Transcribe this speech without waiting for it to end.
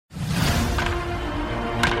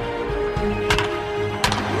Way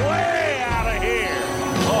out of here.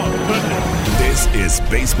 Oh, goodness. This is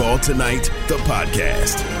Baseball Tonight, the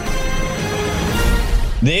podcast.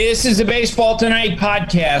 This is the Baseball Tonight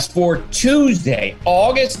podcast for Tuesday,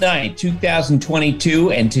 August 9th,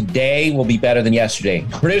 2022, and today will be better than yesterday.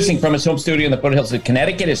 Producing from his home studio in the foothills of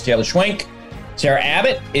Connecticut is Taylor Schwenk. Sarah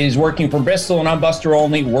Abbott is working from Bristol, and I'm Buster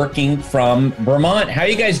Olney working from Vermont. How are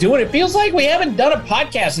you guys doing? It feels like we haven't done a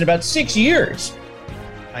podcast in about 6 years.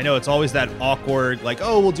 I know, it's always that awkward, like,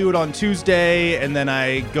 oh, we'll do it on Tuesday, and then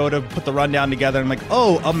I go to put the rundown together, and I'm like,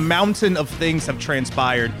 oh, a mountain of things have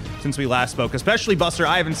transpired since we last spoke. Especially, Buster,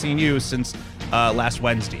 I haven't seen you since last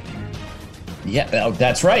Wednesday. Yeah,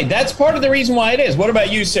 that's right. That's part of the reason why it is. What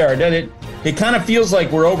about you, Sarah? It kind of feels like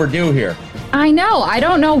we're overdue here. I know. I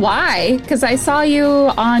don't know why, because I saw you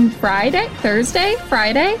on Friday.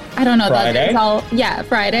 I don't know. Friday?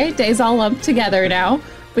 Friday. Days all lumped together now.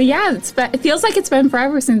 But yeah, it feels like it's been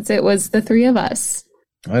forever since it was the three of us.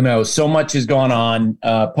 I know. So much has gone on.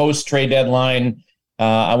 Post-trade deadline,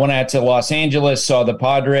 I went out to Los Angeles, saw the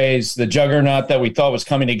Padres. The juggernaut that we thought was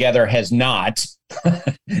coming together has not.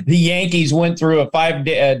 The Yankees went through a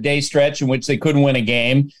 5-day stretch in which they couldn't win a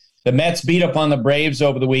game. The Mets beat up on the Braves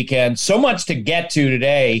over the weekend. So much to get to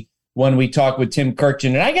today when we talk with Tim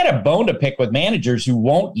Kurkjian. And I got a bone to pick with managers who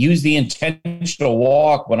won't use the intentional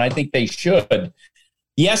walk when I think they should.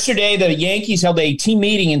 Yesterday, the Yankees held a team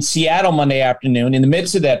meeting in Seattle Monday afternoon in the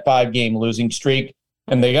midst of that 5-game losing streak,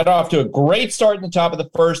 and they got off to a great start in the top of the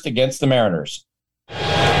first against the Mariners.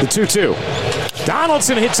 The 2-2.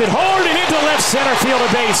 Donaldson hits it hard and into left center field,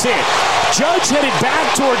 a base hit. Judge headed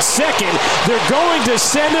back towards second. They're going to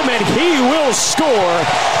send him, and he will score.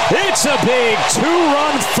 It's a big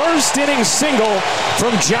 2-run first-inning single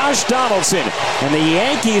from Josh Donaldson, and the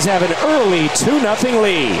Yankees have an early 2-0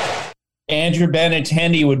 lead. Andrew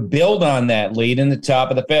Benintendi would build on that lead in the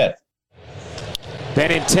top of the fifth.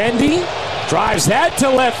 Benintendi drives that to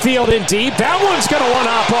left field and deep. That one's going to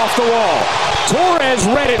one-hop off the wall. Torres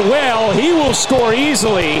read it well. He will score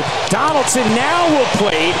easily. Donaldson now will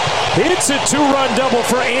plate. It's a 2-run double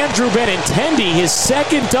for Andrew Benintendi, his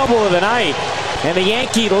second double of the night. And the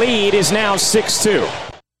Yankee lead is now 6-2.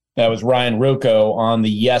 That was Ryan Ruocco on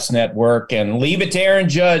the Yes Network. And leave it to Aaron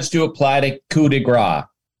Judge to apply the coup de grace.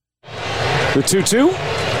 The 2-2.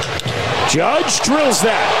 Judge drills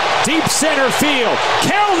that. Deep center field.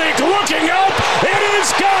 Kelnick looking up. It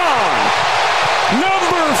is gone.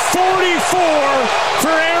 Number 44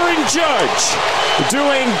 for Aaron Judge.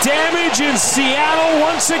 Doing damage in Seattle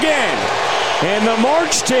once again. And the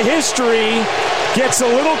march to history gets a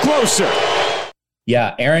little closer.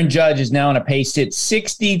 Yeah, Aaron Judge is now on a pace to hit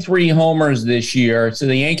 63 homers this year. So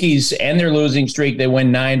the Yankees end their losing streak. They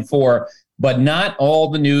win 9-4. But not all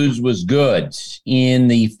the news was good. In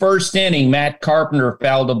the first inning, Matt Carpenter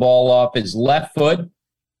fouled the ball off his left foot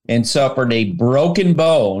and suffered a broken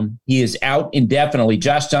bone. He is out indefinitely.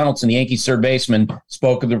 Josh Donaldson, the Yankees third baseman,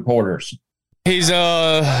 spoke with the reporters. He's,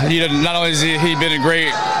 not only has he been a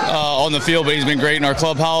great on the field, but he's been great in our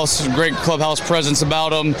clubhouse. Great clubhouse presence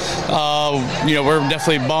about him. We're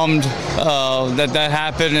definitely bummed that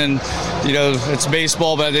happened, and it's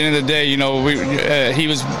baseball. But at the end of the day, he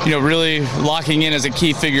was really locking in as a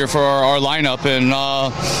key figure for our lineup, and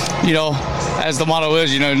as the motto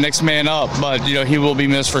is, next man up. But he will be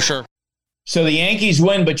missed for sure. So the Yankees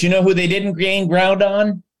win, but you know who they didn't gain ground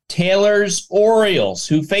on? Taylor's Orioles,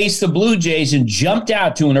 who faced the Blue Jays and jumped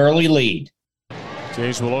out to an early lead.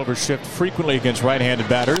 Jays will overshift frequently against right-handed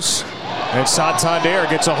batters. And Santander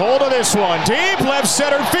gets a hold of this one. Deep left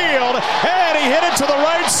center field. And he hit it to the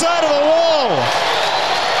right side of the wall.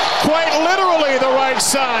 Quite literally the right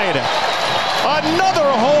side. Another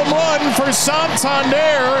home run for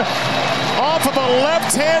Santander off of a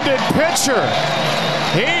left-handed pitcher.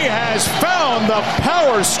 He has found the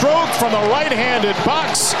power stroke from the right-handed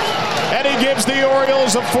box, and he gives the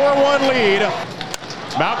Orioles a 4-1 lead.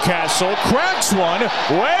 Mountcastle cracks one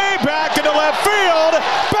way back into left field.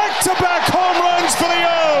 Back-to-back home runs for the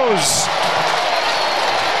O's.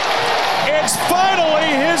 It's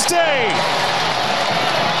finally his day.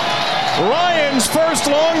 Ryan's first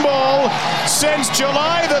long ball since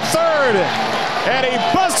July the 3rd. And he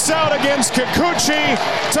busts out against Kikuchi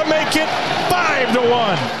to make it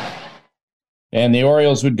 5-1. And the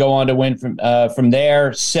Orioles would go on to win from there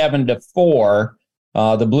 7-4.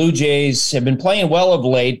 The Blue Jays have been playing well of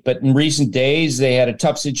late, but in recent days they had a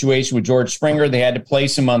tough situation with George Springer. They had to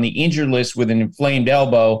place him on the injured list with an inflamed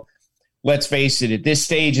elbow. Let's face it, at this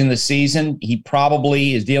stage in the season, he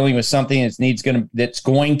probably is dealing with something that's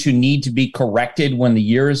going to need to be corrected when the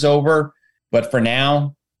year is over. But for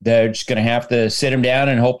now, they're just going to have to sit him down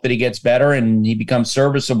and hope that he gets better and he becomes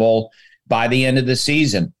serviceable. by the end of the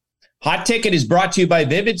season. Hot Ticket is brought to you by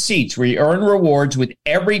Vivid Seats, where you earn rewards with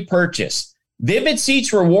every purchase. Vivid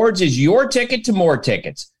Seats Rewards is your ticket to more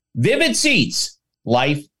tickets. Vivid Seats,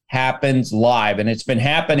 life happens live, and it's been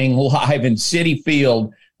happening live in Citi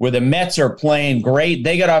Field, where the Mets are playing great.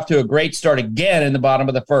 They got off to a great start again in the bottom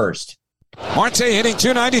of the first. Marte hitting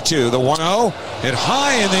 292, the 1-0, hit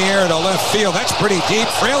high in the air to left field. That's pretty deep.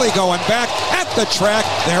 Fraley going back at the track.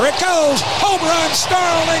 There it goes. Home run,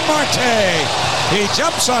 Starling Marte. He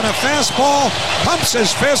jumps on a fastball, pumps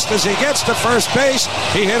his fist as he gets to first base.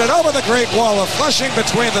 He hit it over the Great Wall of Flushing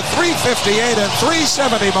between the 358 and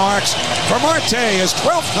 370 marks. For Marte, his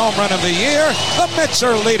 12th home run of the year. The Mets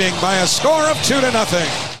are leading by a score of 2-0.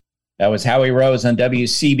 That was Howie Rose on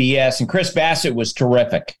WCBS, and Chris Bassett was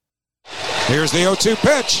terrific. Here's the 0-2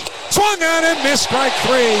 pitch. Swung on and missed, strike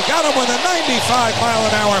three. Got him with a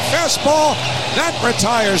 95-mile-an-hour fastball. That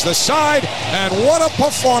retires the side. And what a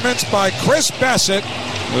performance by Chris Bassett,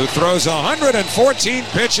 who throws 114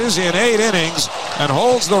 pitches in 8 innings and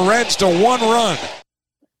holds the Reds to 1 run.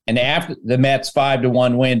 And after the Mets'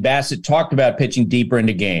 5-1 win, Bassett talked about pitching deeper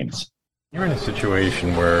into games. You're in a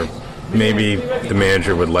situation where maybe the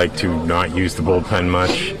manager would like to not use the bullpen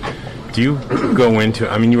much. Do you go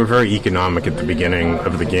into, I mean, you were very economic at the beginning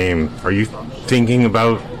of the game. Are you thinking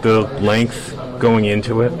about the length going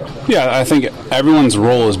into it? Yeah, I think everyone's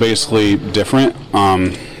role is basically different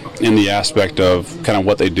in the aspect of kind of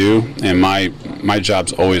what they do. And my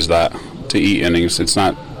job's always that, to eat innings. It's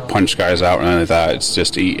not punch guys out or anything like that. It's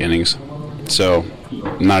just to eat innings. So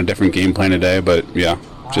not a different game plan today, but yeah,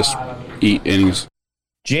 just eat innings.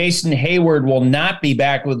 Jason Hayward will not be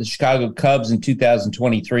back with the Chicago Cubs in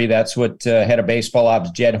 2023. That's what head of baseball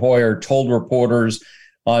ops Jed Hoyer told reporters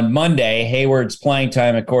on Monday. Hayward's playing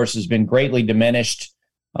time, of course, has been greatly diminished.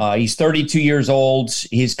 He's 32 years old.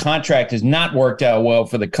 His contract has not worked out well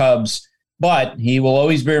for the Cubs, but he will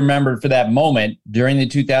always be remembered for that moment during the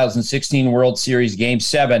 2016 World Series Game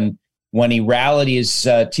 7 when he rallied his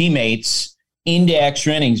teammates into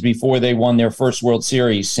extra innings before they won their first World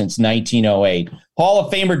Series since 1908. Hall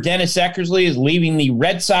of Famer Dennis Eckersley is leaving the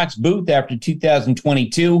Red Sox booth after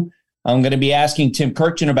 2022. I'm going to be asking Tim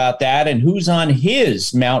Kurkjian about that and who's on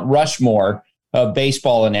his Mount Rushmore of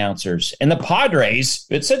baseball announcers. And the Padres,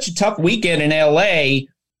 it's such a tough weekend in L.A.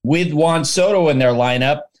 with Juan Soto in their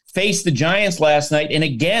lineup, faced the Giants last night, and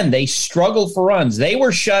again, they struggled for runs. They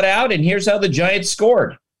were shut out, and here's how the Giants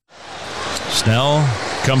scored. Snell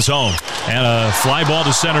comes home, and a fly ball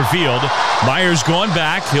to center field. Myers going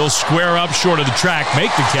back. He'll square up short of the track,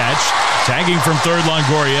 make the catch. Tagging from third,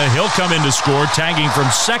 Longoria. He'll come in to score. Tagging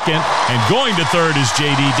from second, and going to third is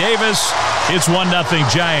J.D. Davis. It's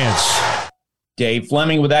 1-0 Giants. Dave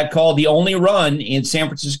Fleming with that call. The only run in San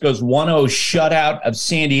Francisco's 1-0 shutout of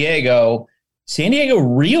San Diego. San Diego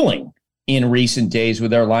reeling in recent days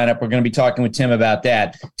with their lineup. We're going to be talking with Tim about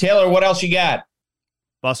that. Taylor, what else you got?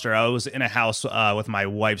 Buster, I was in a house with my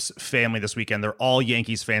wife's family this weekend. They're all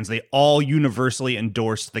Yankees fans. They all universally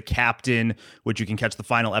endorsed The Captain, which you can catch the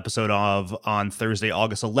final episode of on Thursday,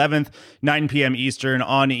 August 11th, 9 p.m. Eastern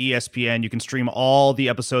on ESPN. You can stream all the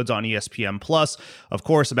episodes on ESPN Plus, of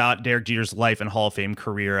course, about Derek Jeter's life and Hall of Fame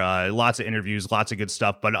career. Lots of interviews, lots of good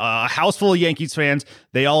stuff, but a house full of Yankees fans.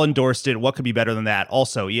 They all endorsed it. What could be better than that?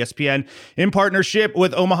 Also, ESPN, in partnership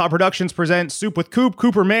with Omaha Productions, presents Soup with Coop.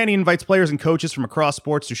 Cooper Manning invites players and coaches from across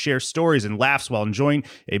sports to share stories and laughs while enjoying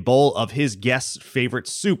a bowl of his guests' favorite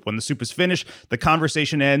soup. When the soup is finished, the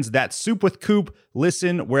conversation ends. That's Soup with Coop.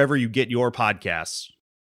 Listen wherever you get your podcasts.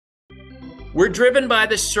 We're driven by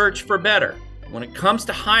the search for better. When it comes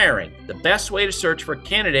to hiring, the best way to search for a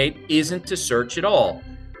candidate isn't to search at all.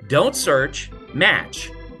 Don't search,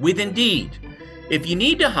 match with Indeed. If you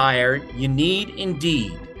need to hire, you need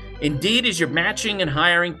Indeed. Indeed is your matching and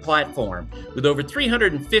hiring platform with over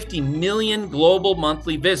 350 million global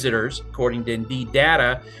monthly visitors, according to Indeed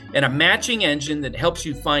data, and a matching engine that helps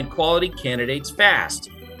you find quality candidates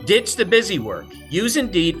fast. Ditch the busy work. Use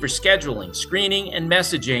Indeed for scheduling, screening, and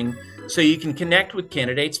messaging so you can connect with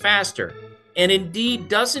candidates faster. And Indeed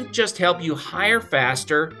doesn't just help you hire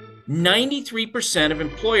faster. 93% of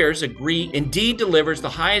employers agree Indeed delivers the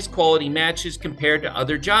highest quality matches compared to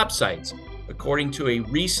other job sites, according to a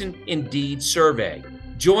recent Indeed survey.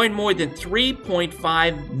 Join more than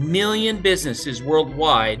 3.5 million businesses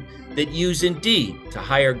worldwide that use Indeed to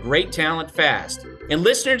hire great talent fast. And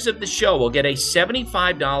listeners of the show will get a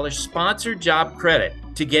 $75 sponsored job credit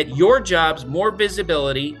to get your jobs more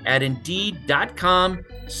visibility at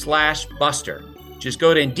Indeed.com/Buster. Just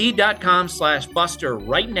go to Indeed.com/Buster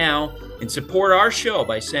right now and support our show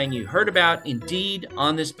by saying you heard about Indeed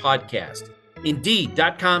on this podcast.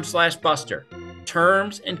 Indeed.com/Buster.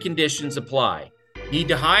 Terms and conditions apply. Need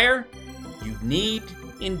to hire? You need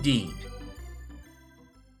Indeed.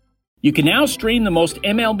 You can now stream the most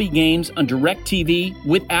MLB games on DirecTV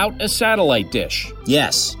without a satellite dish.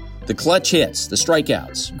 Yes, the clutch hits, the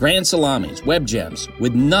strikeouts, grand salamis, web gems,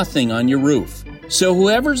 with nothing on your roof. So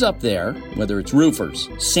whoever's up there, whether it's roofers,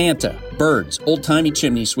 Santa, birds, old-timey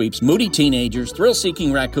chimney sweeps, moody teenagers,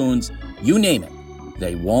 thrill-seeking raccoons, you name it,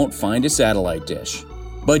 they won't find a satellite dish.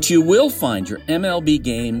 But you will find your MLB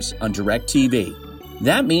games on DirecTV.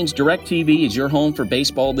 That means DirecTV is your home for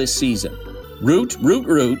baseball this season. Root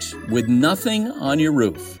with nothing on your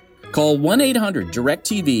roof. Call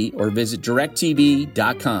 1-800-DirecTV or visit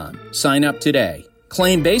directtv.com. Sign up today.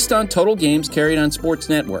 Claim based on total games carried on sports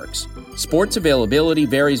networks. Sports availability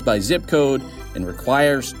varies by zip code and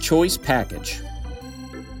requires choice package.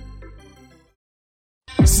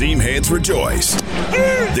 Seam heads rejoice.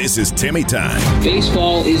 This is Timmy Time.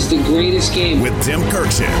 Baseball is the greatest game. With Tim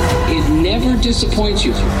Kirkshin. It never disappoints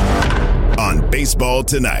you. On Baseball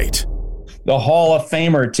Tonight. The Hall of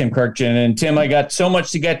Famer, Tim Kirkshin. And Tim, I got so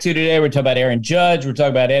much to get to today. We're talking about Aaron Judge. We're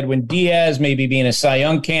talking about Edwin Diaz maybe being a Cy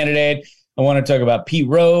Young candidate. I want to talk about Pete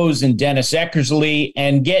Rose and Dennis Eckersley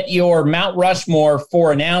and get your Mount Rushmore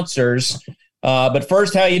for announcers. But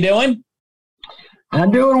first, how you doing? I'm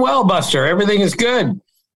doing well, Buster. Everything is good.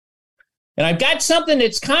 And I've got something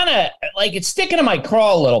that's kind of like it's sticking to my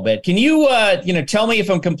craw a little bit. Can you, tell me if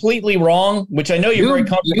I'm completely wrong, which I know you're very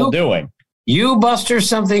comfortable doing. You, Buster,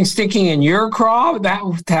 something sticking in your craw? That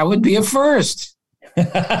would be a first.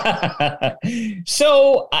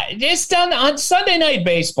 So just done on Sunday Night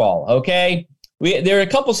Baseball, okay? There are a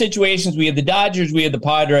couple situations. We had the Dodgers, we had the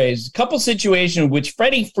Padres. A couple situations in which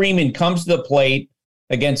Freddie Freeman comes to the plate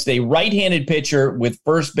against a right-handed pitcher with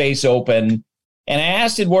first base open. And I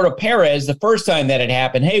asked Eduardo Perez the first time that it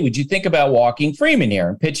happened, hey, would you think about walking Freeman here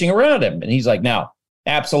and pitching around him? And he's like, no,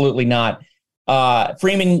 absolutely not.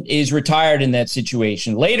 Freeman is retired in that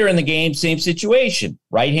situation. Later in the game, same situation.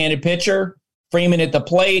 Right-handed pitcher, Freeman at the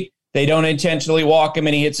plate. They don't intentionally walk him,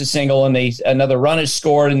 and he hits a single, and another run is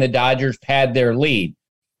scored, and the Dodgers pad their lead.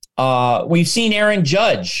 We've seen Aaron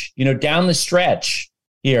Judge, down the stretch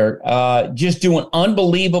here, just doing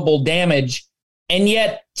unbelievable damage. And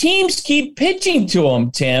yet teams keep pitching to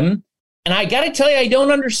him, Tim. And I got to tell you, I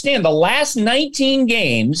don't understand. The last 19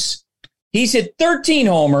 games, he's hit 13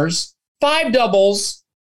 homers, 5 doubles.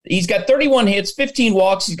 He's got 31 hits, 15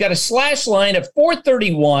 walks. He's got a slash line of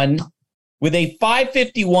 .431 with a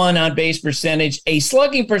 .551 on base percentage, a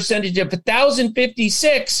slugging percentage of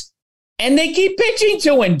 1,056. And they keep pitching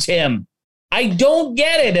to him, Tim. I don't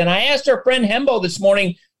get it. And I asked our friend Hembo this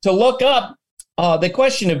morning to look up the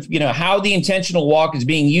question of, how the intentional walk is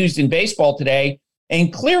being used in baseball today.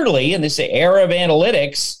 And clearly, in this era of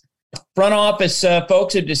analytics, front office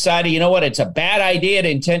folks have decided, it's a bad idea to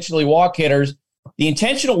intentionally walk hitters. The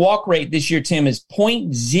intentional walk rate this year, Tim, is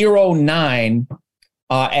 0.09,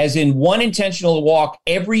 as in one intentional walk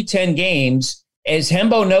every 10 games. As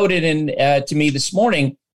Hembo noted to me this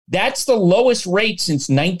morning, that's the lowest rate since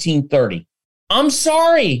 1930. I'm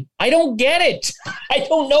sorry. I don't get it. I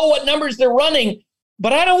don't know what numbers they're running,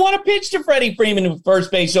 but I don't want to pitch to Freddie Freeman with first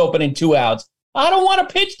base open and 2 outs. I don't want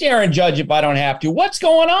to pitch to Aaron Judge if I don't have to. What's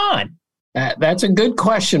going on? That's a good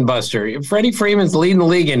question, Buster. Freddie Freeman's leading the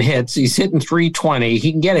league in hits. He's hitting .320.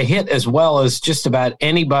 He can get a hit as well as just about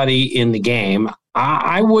anybody in the game.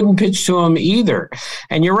 I wouldn't pitch to him either.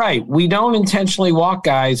 And you're right. We don't intentionally walk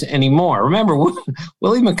guys anymore. Remember,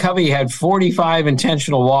 Willie McCovey had 45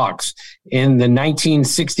 intentional walks in the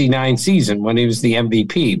 1969 season when he was the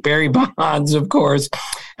MVP. Barry Bonds, of course,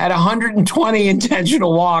 had 120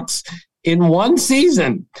 intentional walks in one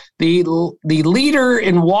season. The leader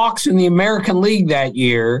in walks in the American League that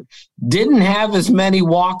year didn't have as many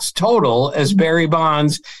walks total as Barry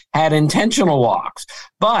Bonds had intentional walks.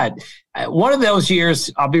 But one of those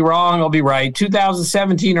years, I'll be wrong, I'll be right,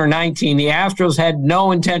 2017 or 19, the Astros had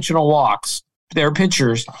no intentional walks, their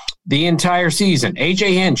pitchers, the entire season.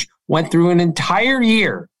 A.J. Hinch went through an entire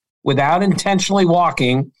year without intentionally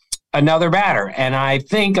walking another batter. And I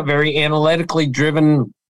think a very analytically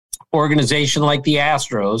driven organization like the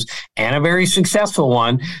Astros, and a very successful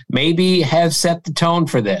one, maybe has set the tone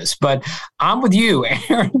for this. But I'm with you.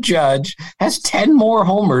 Aaron Judge has 10 more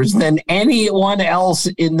homers than anyone else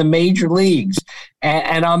in the major leagues.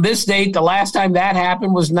 And on this date, the last time that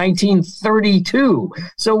happened was 1932.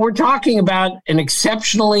 So we're talking about an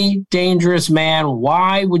exceptionally dangerous man.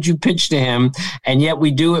 Why would you pitch to him? And yet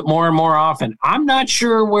we do it more and more often. I'm not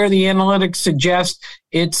sure where the analytics suggest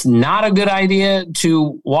it's not a good idea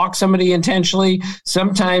to walk somebody intentionally.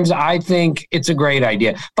 Sometimes I think it's a great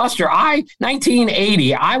idea. Buster,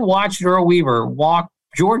 1980, I watched Earl Weaver walk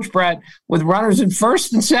George Brett with runners at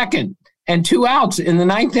first and second and 2 outs in the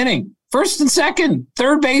 9th inning. First and second,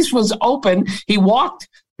 third base was open. He walked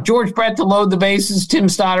George Brett to load the bases. Tim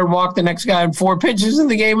Stoddard walked the next guy in 4 pitches,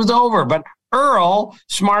 and the game was over. But Earl,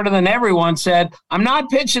 smarter than everyone, said, I'm not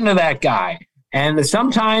pitching to that guy. And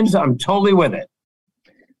sometimes I'm totally with it.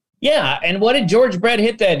 Yeah, and what did George Brett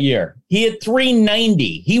hit that year? He hit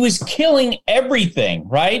 390. He was killing everything,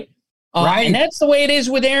 right? Right. And that's the way it is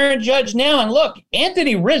with Aaron Judge now. And look,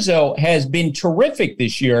 Anthony Rizzo has been terrific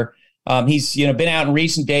this year. He's been out in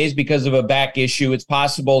recent days because of a back issue. It's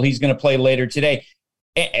possible he's going to play later today.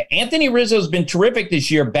 Anthony Rizzo's been terrific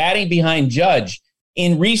this year, batting behind Judge.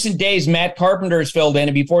 In recent days, Matt Carpenter has filled in,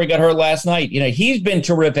 and before he got hurt last night, he's been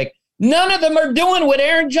terrific. None of them are doing what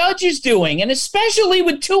Aaron Judge is doing, and especially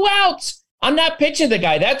with 2 outs. I'm not pitching the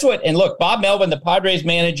guy. That's what. And look, Bob Melvin, the Padres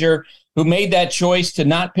manager, who made that choice to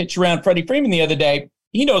not pitch around Freddie Freeman the other day,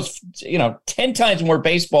 he knows 10 times more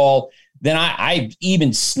baseball than I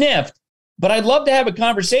even sniffed. But I'd love to have a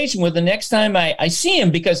conversation with him next time I see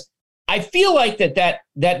him, because I feel like that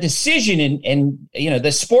decision and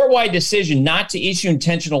the sport-wide decision not to issue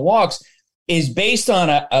intentional walks is based on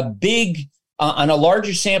on a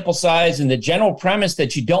larger sample size and the general premise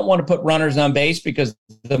that you don't want to put runners on base, because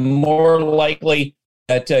the more likely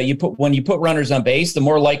that when you put runners on base, the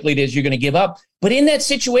more likely it is you're going to give up. But in that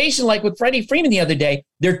situation, like with Freddie Freeman the other day,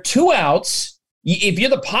 there are 2 outs. If you're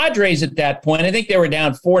the Padres at that point, I think they were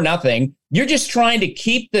down 4-0. You're just trying to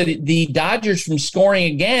keep the Dodgers from scoring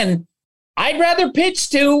again. I'd rather pitch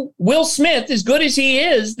to Will Smith, as good as he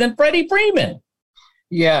is, than Freddie Freeman.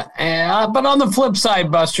 Yeah, but on the flip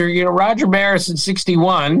side, Buster, Roger Maris at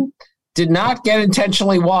 61 did not get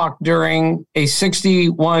intentionally walked during a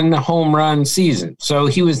 61 home run season. So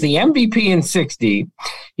he was the MVP in 60.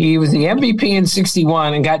 He was the MVP in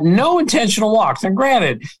 61 and got no intentional walks. And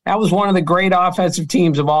granted, that was one of the great offensive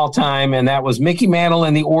teams of all time, and that was Mickey Mantle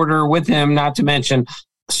in the order with him, not to mention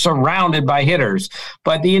surrounded by hitters.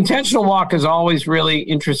 But the intentional walk has always really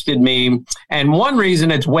interested me. And one reason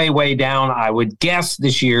it's way, way down, I would guess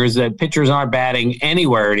this year, is that pitchers aren't batting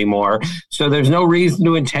anywhere anymore. So there's no reason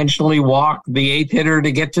to intentionally walk the 8th hitter to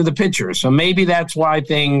get to the pitcher. So maybe that's why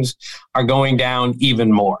things are going down even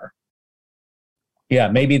more. Yeah,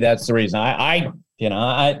 maybe that's the reason. I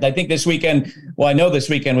think this weekend, I know this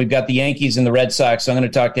weekend we've got the Yankees and the Red Sox. So I'm going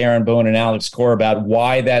to talk to Aaron Boone and Alex Cora about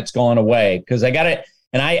why that's gone away, because I got it.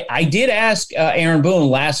 And I did ask Aaron Boone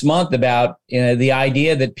last month about the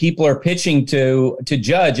idea that people are pitching to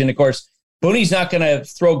Judge. And, of course, Boone's not going to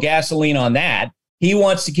throw gasoline on that. He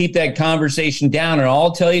wants to keep that conversation down. And all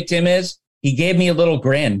I'll tell you, Tim, is he gave me a little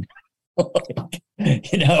grin.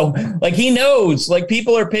 Like he knows, like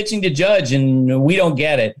people are pitching to Judge and we don't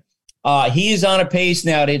get it. He is on a pace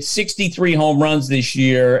now to hit 63 home runs this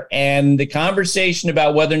year. And the conversation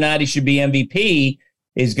about whether or not he should be MVP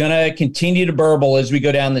is going to continue to burble as we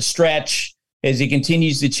go down the stretch, as he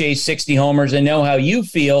continues to chase 60 homers. I know how you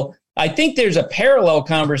feel. I think there's a parallel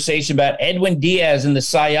conversation about Edwin Diaz and the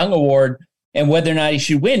Cy Young Award and whether or not he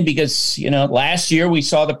should win, because, last year we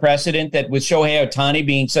saw the precedent that with Shohei Ohtani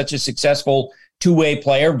being such a successful two-way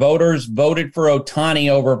player, voters voted for Ohtani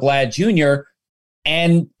over Vlad Jr.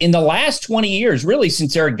 And in the last 20 years, really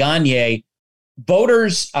since Eric Gagne,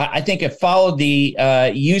 voters, I think, have followed the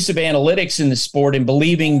use of analytics in the sport and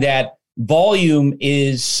believing that volume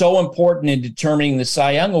is so important in determining the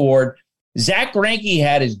Cy Young Award. Zach Greinke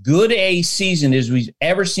had as good a season as we've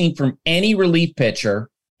ever seen from any relief pitcher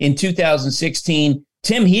in 2016.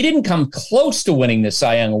 Tim, he didn't come close to winning the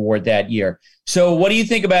Cy Young Award that year. So what do you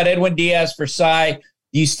think about Edwin Diaz for Cy?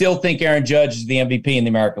 Do you still think Aaron Judge is the MVP in the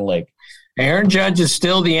American League? Aaron Judge is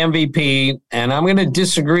still the MVP, and I'm going to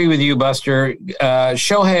disagree with you, Buster.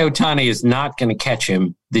 Shohei Ohtani is not going to catch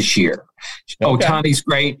him this year. Okay. Ohtani's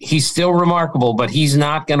great. He's still remarkable, but he's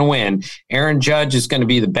not going to win. Aaron Judge is going to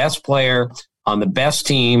be the best player on the best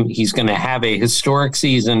team. He's going to have a historic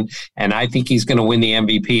season, and I think he's going to win the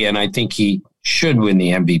MVP, and I think he should win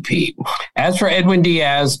the MVP. As for Edwin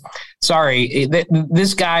Diaz, sorry,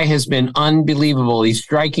 this guy has been unbelievable. He's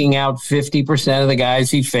striking out 50% of the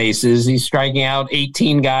guys he faces. He's striking out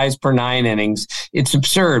 18 guys per 9 innings. It's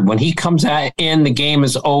absurd. When he comes in, the game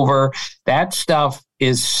is over. That stuff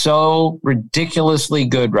is so ridiculously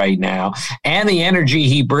good right now, and the energy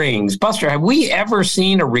he brings. Buster, have we ever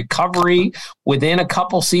seen a recovery within a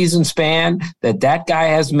couple season span that guy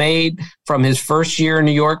has made from his first year in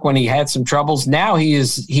New York when he had some troubles? Now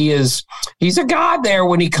he's a god there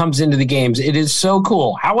when he comes into the games. It is so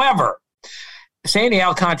cool. However, Sandy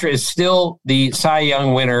Alcantara is still the Cy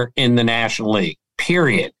Young winner in the National League,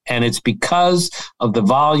 period. And it's because of the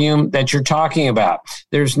volume that you're talking about.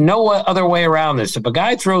 There's no other way around this. If a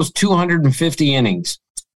guy throws 250 innings,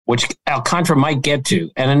 which Alcantara might get to,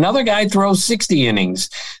 and another guy throws 60 innings,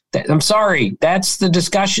 I'm sorry, that's the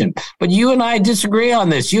discussion. But you and I disagree on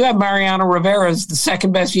this. You have Mariano Rivera as the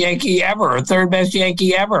second best Yankee ever, or third best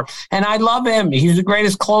Yankee ever. And I love him. He's the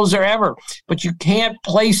greatest closer ever. But you can't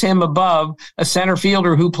place him above a center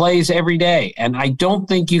fielder who plays every day. And I don't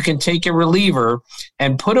think you can take a reliever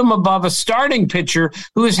and put him above a starting pitcher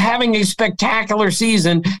who is having a spectacular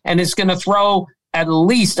season and is going to throw at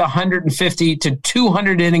least 150 to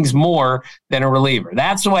 200 innings more than a reliever.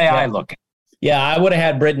 That's the way I look at it. Yeah, I would have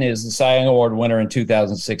had Britton as the Cy Young Award winner in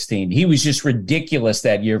 2016. He was just ridiculous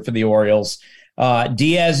that year for the Orioles.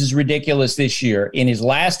 Diaz is ridiculous this year. In his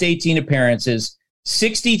last 18 appearances,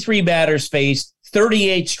 63 batters faced,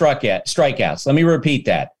 38 strikeouts. Let me repeat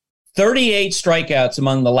that. 38 strikeouts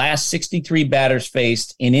among the last 63 batters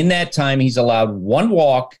faced, and in that time, he's allowed 1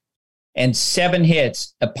 walk and 7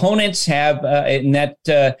 hits. Opponents have, in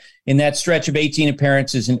that stretch of 18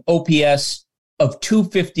 appearances, an OPS of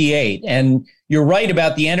 258. And you're right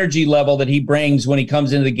about the energy level that he brings when he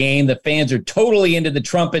comes into the game. The fans are totally into the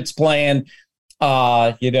trumpets playing.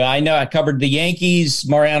 I know I covered the Yankees,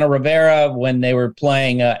 Mariano Rivera, when they were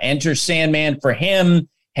playing Enter Sandman for him,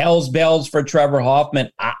 Hell's Bells for Trevor Hoffman.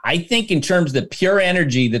 I think in terms of the pure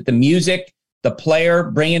energy that the music, the player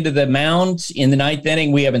bring into the mound in the 9th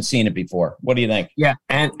inning, we haven't seen it before. What do you think? Yeah,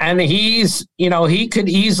 and he's, he could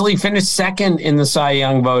easily finish second in the Cy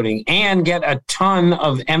Young voting and get a ton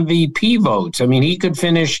of MVP votes. I mean, he could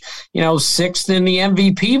finish, 6th in the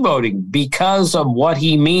MVP voting because of what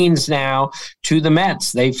he means now to the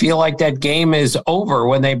Mets. They feel like that game is over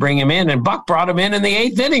when they bring him in, and Buck brought him in the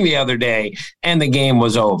 8th inning the other day, and the game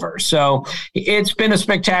was over. So it's been a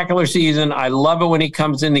spectacular season. I love it when he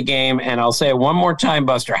comes in the game, and I'll say one more time,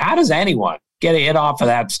 Buster, how does anyone get a hit off of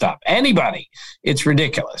that stuff? Anybody. It's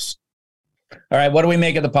ridiculous. All right, what do we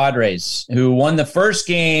make of the Padres, who won the first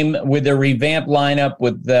game with their revamped lineup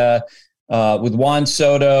with Juan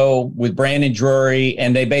Soto, with Brandon Drury,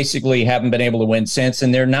 and they basically haven't been able to win since,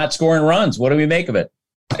 and they're not scoring runs. What do we make of it?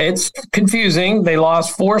 It's confusing. They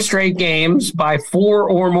lost 4 straight games by 4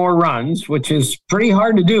 or more runs, which is pretty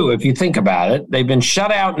hard to do if you think about it. They've been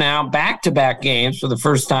shut out now, back-to-back games for the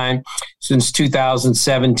first time since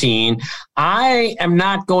 2017. I am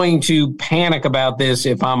not going to panic about this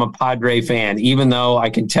if I'm a Padre fan, even though I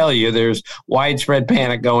can tell you there's widespread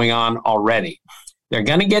panic going on already. They're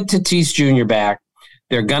going to get Tatis Jr. back.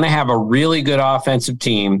 They're going to have a really good offensive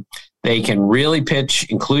team. They can really pitch,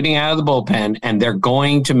 including out of the bullpen, and they're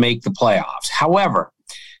going to make the playoffs. However,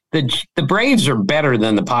 the Braves are better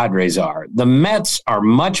than the Padres are. The Mets are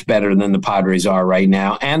much better than the Padres are right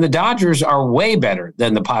now, and the Dodgers are way better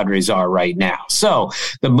than the Padres are right now. So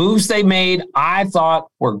the moves they made, I thought,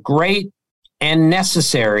 were great and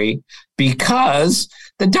necessary because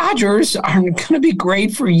the Dodgers are going to be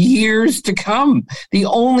great for years to come. The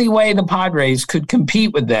only way the Padres could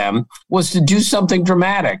compete with them was to do something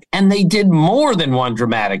dramatic, and they did more than one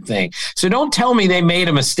dramatic thing. So don't tell me they made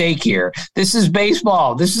a mistake here. This is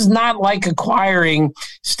baseball. This is not like acquiring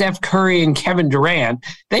Steph Curry and Kevin Durant.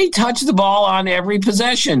 They touch the ball on every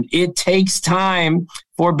possession. It takes time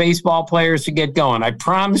for baseball players to get going. I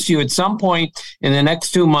promise you at some point in the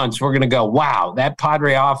next 2 months, we're going to go, wow, that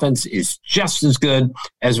Padre offense is just as good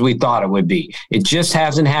as we thought it would be. It just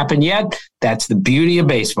hasn't happened yet. That's the beauty of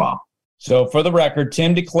baseball. So for the record,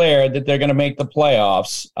 Tim declared that they're going to make the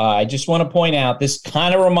playoffs. I just want to point out, this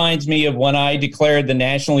kind of reminds me of when I declared the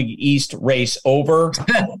National League East race over,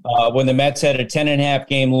 when the Mets had a 10.5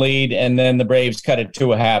 game lead and then the Braves cut it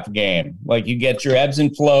to a half game. Like, you get your ebbs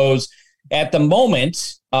and flows. At the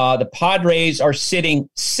moment, the Padres are sitting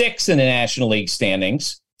 6th in the National League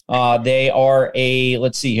standings. They are a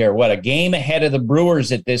game ahead of the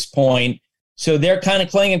Brewers at this point. So they're kind of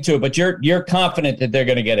clinging to it, but you're confident that they're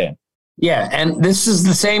going to get in. Yeah, and this is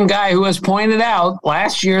the same guy who has pointed out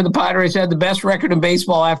last year the Padres had the best record in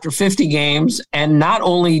baseball after 50 games, and not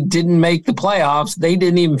only didn't make the playoffs, they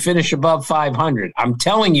didn't even finish above 500. I'm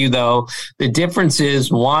telling you, though, the difference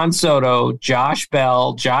is Juan Soto, Josh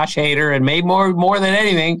Bell, Josh Hader, and maybe more than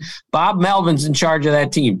anything, Bob Melvin's in charge of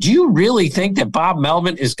that team. Do you really think that Bob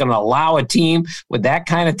Melvin is going to allow a team with that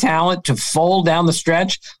kind of talent to fold down the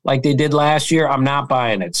stretch like they did last year? I'm not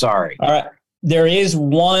buying it. Sorry. All right. There is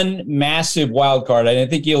one massive wild card, and I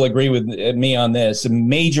think you'll agree with me on this, a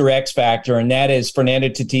major X factor, and that is Fernando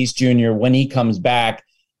Tatis Jr. when he comes back.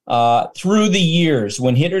 Through the years,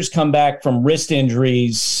 when hitters come back from wrist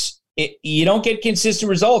injuries, you don't get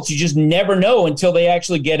consistent results. You just never know until they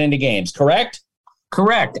actually get into games, correct?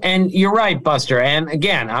 Correct. And you're right, Buster. And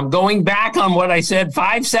again, I'm going back on what I said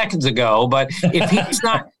 5 seconds ago, but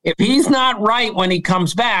if he's not right when he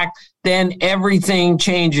comes back, then everything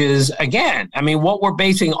changes again. I mean, what we're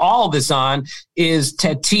basing all of this on is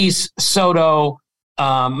Tatis, Soto,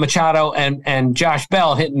 Machado, and Josh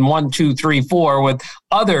Bell hitting 1, 2, 3, 4 with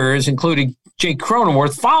others, including Jake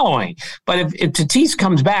Cronenworth, following. But if Tatis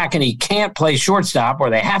comes back and he can't play shortstop, or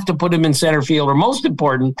they have to put him in center field, or most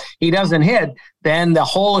important, he doesn't hit, then the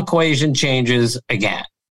whole equation changes again.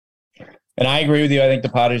 And I agree with you. I think the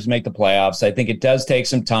Padres make the playoffs. I think it does take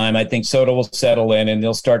some time. I think Soto will settle in and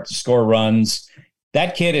they'll start to score runs.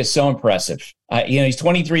 That kid is so impressive. He's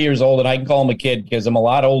 23 years old, and I can call him a kid because I'm a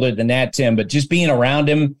lot older than that, Tim. But just being around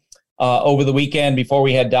him over the weekend before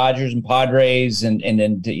we had Dodgers and Padres, and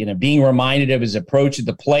then being reminded of his approach at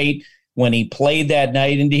the plate when he played that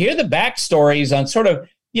night, and to hear the backstories on sort of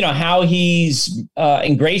how he's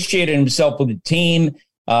ingratiated himself with the team.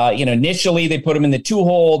 Initially they put him in the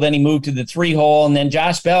 2-hole, then he moved to the 3-hole, and then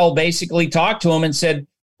Josh Bell basically talked to him and said,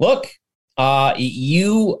 "Look,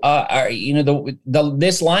 you are,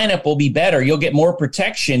 this lineup will be better. You'll get more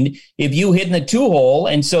protection if you hit in the 2-hole,"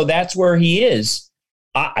 and so that's where he is.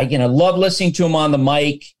 I love listening to him on the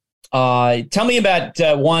mic. Tell me about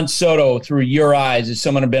Juan Soto through your eyes as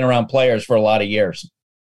someone who's been around players for a lot of years.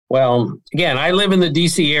 Well, again, I live in the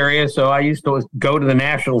D.C. area, so I used to go to the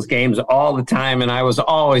Nationals games all the time, and I was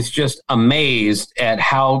always just amazed at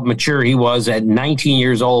how mature he was at 19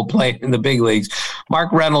 years old playing in the big leagues.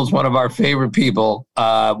 Mark Reynolds, one of our favorite people,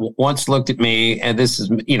 once looked at me, and this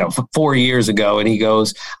is, 4 years ago, and he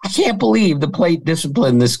goes, "I can't believe the plate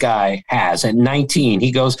discipline this guy has at 19.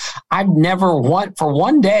 He goes, "I've never for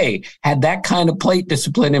one day had that kind of plate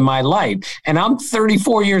discipline in my life. And I'm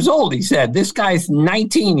 34 years old," he said. "This guy's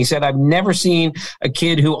 19. He said, "I've never seen a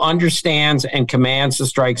kid who understands and commands the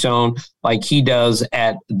strike zone like he does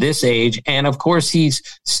at this age." And of course, he's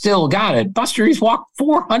still got it. Buster, he's walked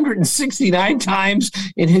 469 times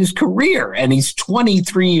in his career, and he's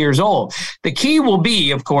 23 years old. The key will be,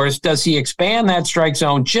 of course, does he expand that strike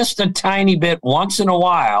zone just a tiny bit once in a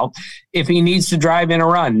while if he needs to drive in a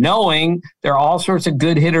run, knowing there are all sorts of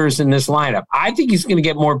good hitters in this lineup. I think he's going to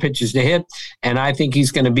get more pitches to hit, and I think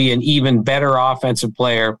he's going to be an even better offensive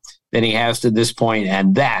player than he has to this point,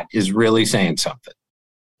 and that is really saying something.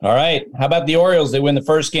 All right. How about the Orioles? They win the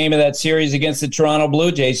first game of that series against the Toronto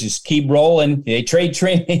Blue Jays. Just keep rolling. They trade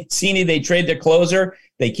Trey Mancini. They trade their closer.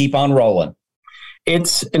 They keep on rolling.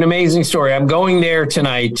 It's an amazing story. I'm going there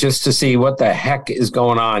tonight just to see what the heck is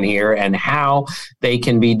going on here and how they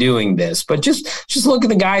can be doing this. But just look at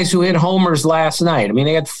the guys who hit homers last night. I mean,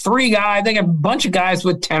 they got 3 guys. They got a bunch of guys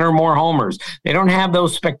with 10 or more homers. They don't have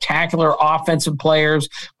those spectacular offensive players,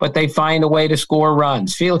 but they find a way to score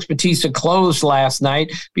runs. Felix Bautista closed last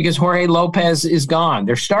night because Jorge Lopez is gone.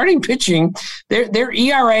 They're starting pitching. Their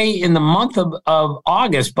ERA in the month of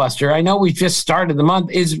August, Buster, I know we just started the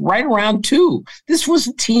month, is right around 2. This was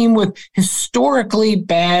a team with historically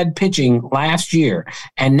bad pitching last year,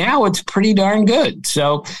 and now it's pretty darn good.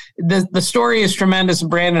 So the story is tremendous,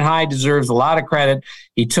 and Brandon Hyde deserves a lot of credit.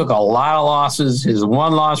 He took a lot of losses. His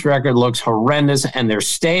 1-loss record looks horrendous, and they're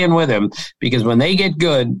staying with him because when they get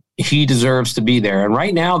good, he deserves to be there. And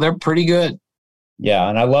right now, they're pretty good. Yeah,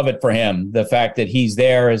 and I love it for him, the fact that he's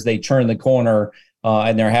there as they turn the corner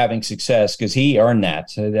and they're having success, because he earned that.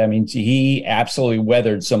 I mean, he absolutely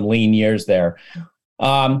weathered some lean years there.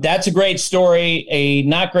 That's a great story. A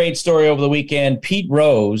not great story over the weekend. Pete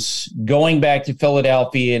Rose going back to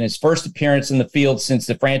Philadelphia in his first appearance in the field since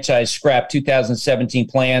the franchise scrapped 2017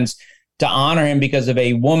 plans to honor him because of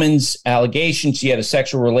a woman's allegation. She had a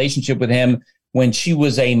sexual relationship with him when she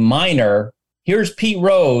was a minor. Here's Pete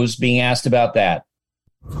Rose being asked about that.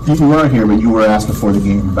 You weren't here, but you were asked before the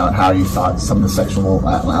game about how you thought some of the sexual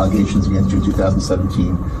allegations against you in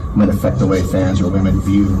 2017 might affect the way fans or women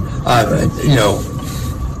view. I'm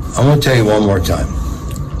going to tell you one more time.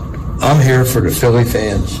 I'm here for the Philly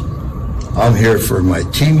fans. I'm here for my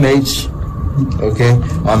teammates, okay?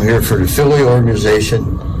 I'm here for the Philly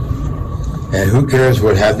organization, and who cares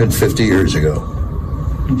what happened 50 years ago?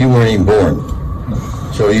 You weren't even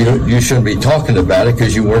born. So you shouldn't be talking about it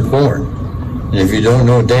because you weren't born. And if you don't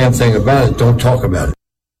know a damn thing about it, don't talk about it.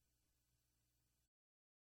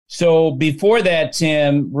 So before that,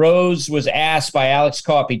 Tim, Rose was asked by Alex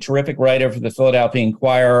Coffey, terrific writer for the Philadelphia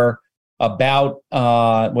Inquirer, about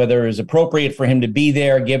whether it was appropriate for him to be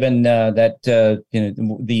there, given that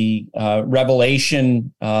the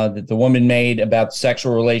revelation that the woman made about the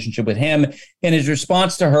sexual relationship with him. And his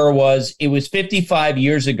response to her was, "It was 55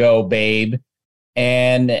 years ago, babe."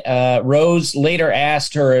 And Rose later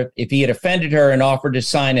asked her if he had offended her and offered to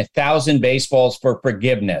sign 1,000 baseballs for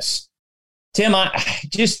forgiveness. Tim, I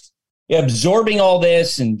just absorbing all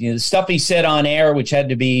this and the stuff he said on air, which had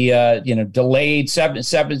to be delayed,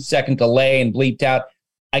 7-second delay and bleeped out.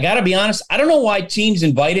 I got to be honest, I don't know why teams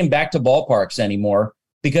invite him back to ballparks anymore,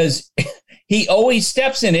 because he always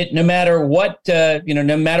steps in it, no matter what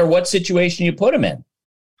no matter what situation you put him in.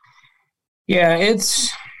 Yeah,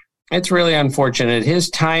 it's really unfortunate. His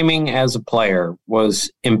timing as a player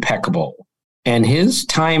was impeccable, and his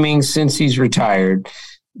timing since he's retired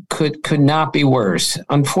could not be worse.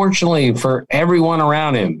 Unfortunately for everyone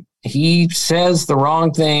around him, he says the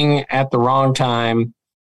wrong thing at the wrong time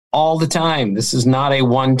all the time. This is not a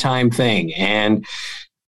one-time thing, and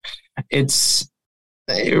it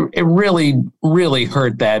really, really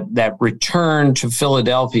hurt that return to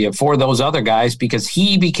Philadelphia for those other guys, because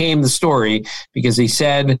he became the story because he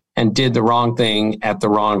said and did the wrong thing at the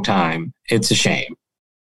wrong time. It's a shame.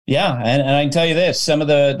 Yeah, and I can tell you this, some of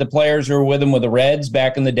the players who were with him with the Reds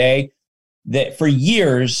back in the day, that for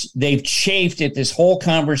years they've chafed at this whole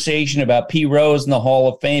conversation about Pete Rose and the Hall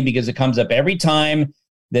of Fame, because it comes up every time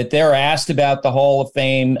that they're asked about the Hall of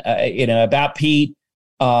Fame, about Pete.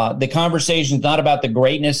 The conversation is not about the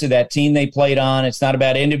greatness of that team they played on. It's not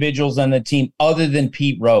about individuals on the team other than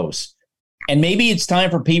Pete Rose. And maybe it's time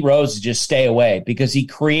for Pete Rose to just stay away, because he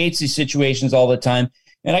creates these situations all the time.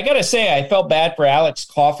 And I got to say, I felt bad for Alex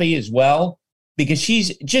Coffey as well, because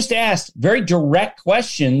she's just asked very direct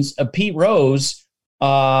questions of Pete Rose,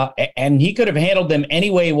 and he could have handled them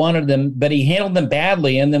any way he wanted them, but he handled them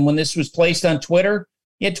badly. And then when this was placed on Twitter,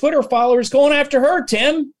 Twitter followers going after her,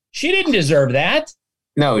 Tim. She didn't deserve that.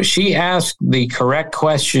 No, she asked the correct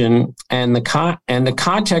question, and the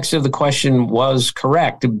context of the question was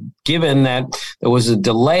correct, given that there was a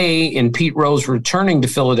delay in Pete Rose returning to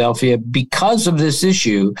Philadelphia because of this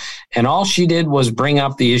issue, and all she did was bring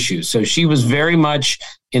up the issue. So she was very much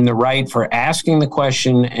in the right for asking the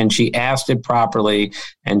question, and she asked it properly,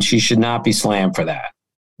 and she should not be slammed for that.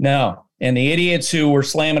 No, and the idiots who were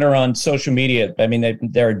slamming her on social media, I mean,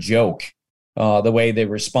 they're a joke. The way they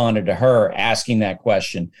responded to her asking that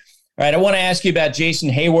question. All right, I want to ask you about Jason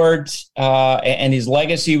Hayward and his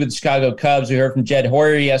legacy with the Chicago Cubs. We heard from Jed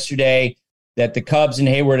Hoyer yesterday that the Cubs and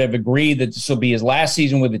Hayward have agreed that this will be his last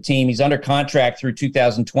season with the team. He's under contract through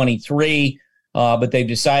 2023, but they've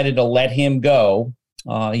decided to let him go.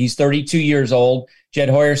 He's 32 years old. Jed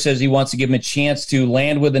Hoyer says he wants to give him a chance to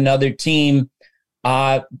land with another team.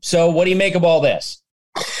 So what do you make of all this?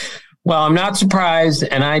 Well, I'm not surprised,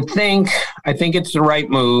 and I think it's the right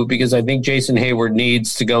move, because I think Jason Hayward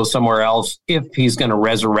needs to go somewhere else if he's going to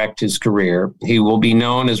resurrect his career. He will be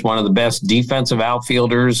known as one of the best defensive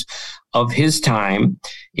outfielders of his time.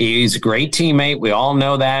 He's a great teammate. We all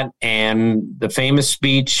know that. And the famous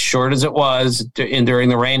speech, short as it was, during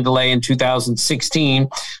the rain delay in 2016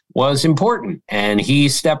 was important. And he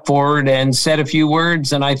stepped forward and said a few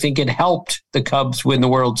words, and I think it helped the Cubs win the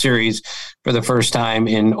World Series for the first time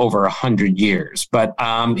in over 100 years. But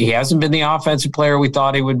he hasn't been the offensive player we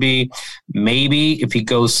thought he would be. Maybe if he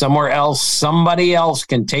goes somewhere else, somebody else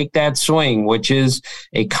can take that swing, which is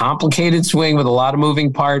a complicated swing with a lot of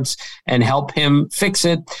moving parts, and help him fix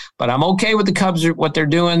it. But I'm okay with the Cubs, what they're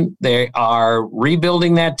doing. They are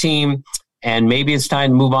rebuilding that team, and maybe it's time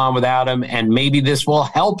to move on without him, and maybe this will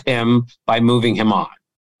help him by moving him on.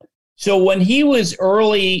 So when he was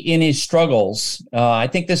early in his struggles, I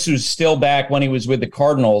think this was still back when he was with the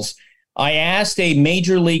Cardinals, I asked a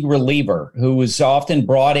major league reliever who was often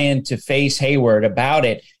brought in to face Hayward about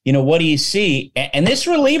it. What do you see? And this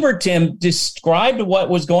reliever, Tim, described what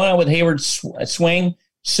was going on with Hayward's swing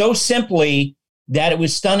so simply that it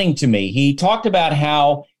was stunning to me. He talked about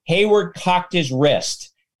how Hayward cocked his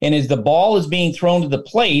wrist, and as the ball is being thrown to the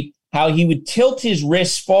plate, how he would tilt his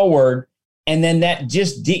wrist forward, and then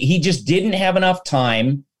he just didn't have enough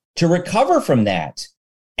time to recover from that.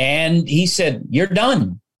 And he said, you're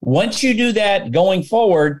done. Once you do that going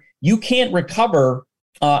forward, you can't recover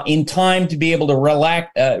in time to be able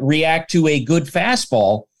to react to a good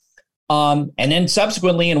fastball. And then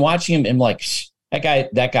subsequently in watching him, I'm like,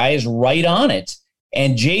 that guy is right on it.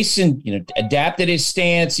 And Jason, adapted his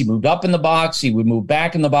stance. He moved up in the box. He would move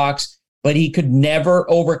back in the box, but he could never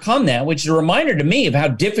overcome that, which is a reminder to me of how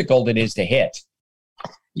difficult it is to hit.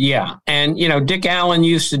 Yeah. And, Dick Allen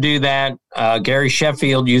used to do that. Gary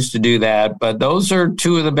Sheffield used to do that. But those are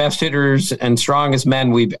two of the best hitters and strongest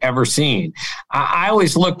men we've ever seen. I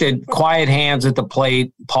always looked at quiet hands at the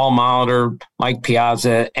plate, Paul Molitor, Mike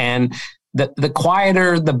Piazza, and the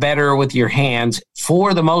quieter, the better with your hands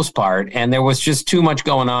for the most part. And there was just too much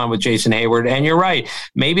going on with Jason Heyward. And you're right.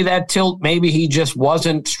 Maybe that tilt, maybe he just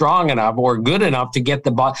wasn't strong enough or good enough to get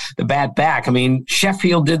the bat back. I mean,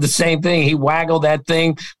 Sheffield did the same thing. He waggled that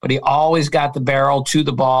thing, but he always got the barrel to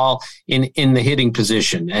the ball in the hitting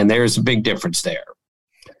position. And there's a big difference there.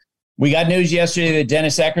 We got news yesterday that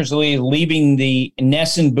Dennis Eckersley leaving the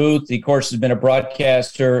NESN booth. He, of course, has been a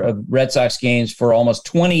broadcaster of Red Sox games for almost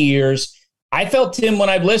 20 years. I felt, Tim, when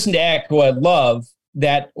I've listened to Eck, who I love,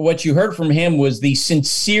 that what you heard from him was the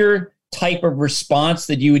sincere type of response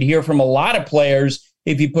that you would hear from a lot of players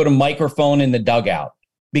if you put a microphone in the dugout,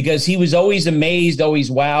 because he was always amazed, always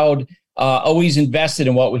wowed, always invested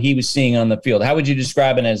in what he was seeing on the field. How would you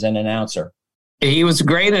describe it as an announcer? He was a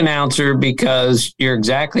great announcer because you're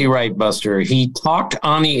exactly right, Buster. He talked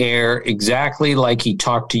on the air exactly like he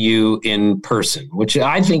talked to you in person, which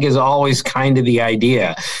I think is always kind of the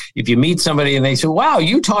idea. If you meet somebody and they say, wow,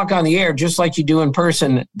 you talk on the air just like you do in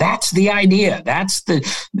person, that's the idea. That's the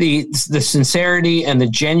sincerity and the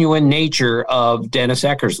genuine nature of Dennis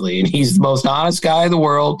Eckersley. And he's the most honest guy in the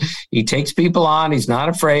world. He takes people on. He's not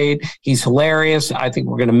afraid. He's hilarious. I think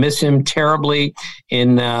we're going to miss him terribly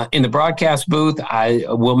in the broadcast booth. I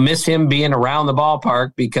will miss him being around the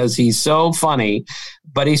ballpark because he's so funny,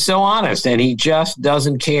 but he's so honest and he just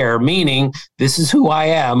doesn't care, meaning this is who I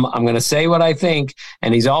am. I'm going to say what I think.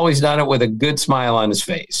 And he's always done it with a good smile on his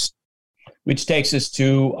face. Which takes us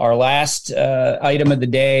to our last item of the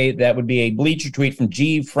day. That would be a Bleacher tweet from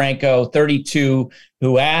G. Franco, 32,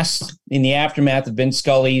 who asked in the aftermath of Vin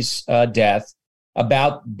Scully's death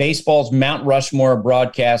about baseball's Mount Rushmore of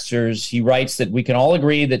broadcasters. He writes that we can all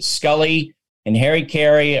agree that Scully and Harry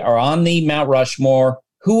Carey are on the Mount Rushmore.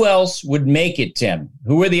 Who else would make it, Tim?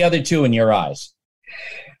 Who are the other two in your eyes?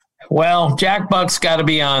 Well, Jack Buck's got to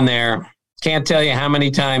be on there. Can't tell you how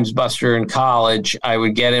many times, Buster, in college, I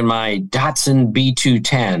would get in my Datsun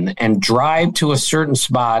B210 and drive to a certain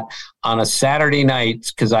spot on a Saturday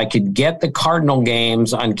night because I could get the Cardinal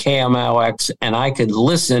games on KMOX and I could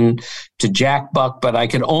listen to Jack Buck, but I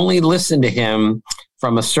could only listen to him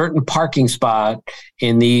from a certain parking spot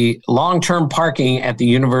in the long-term parking at the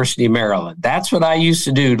University of Maryland. That's what I used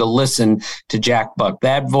to do to listen to Jack Buck.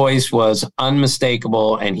 That voice was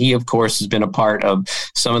unmistakable, and he, of course, has been a part of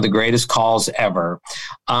some of the greatest calls ever.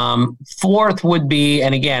 Fourth would be,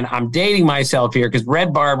 and again, I'm dating myself here because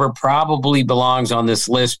Red Barber probably belongs on this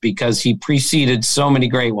list because he preceded so many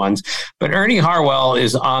great ones, but Ernie Harwell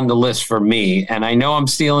is on the list for me, and I know I'm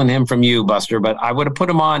stealing him from you, Buster, but I would have put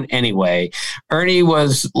him on anyway. Ernie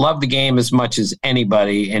loved the game as much as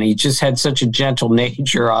anybody, and he just had such a gentle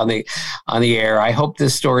nature on the air. I hope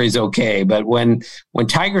this story is okay. But when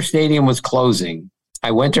Tiger Stadium was closing,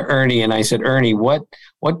 I went to Ernie and I said, Ernie, what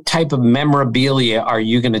type of memorabilia are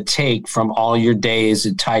you going to take from all your days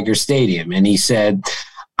at Tiger Stadium? And he said,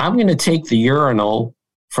 I'm going to take the urinal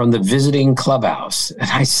from the visiting clubhouse. And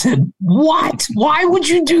I said, what? Why would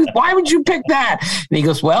you pick that? And he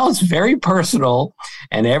goes, well, it's very personal.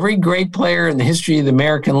 And every great player in the history of the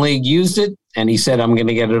American League used it. And he said, I'm going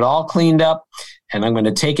to get it all cleaned up and I'm going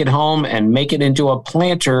to take it home and make it into a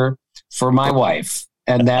planter for my wife.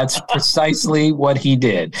 And that's precisely what he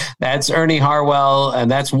did. That's Ernie Harwell. And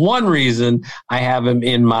that's one reason I have him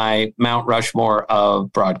in my Mount Rushmore of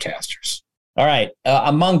broadcasters. All right.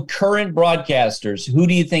 Among current broadcasters, who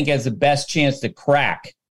do you think has the best chance to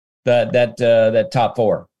crack that top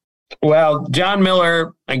four? Well, John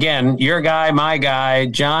Miller, again, your guy, my guy.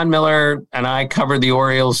 John Miller and I covered the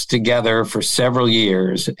Orioles together for several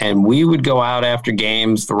years, and we would go out after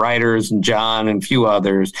games, the writers and John and a few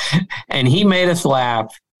others, and he made us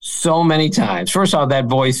laugh so many times. First off, that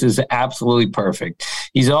voice is absolutely perfect.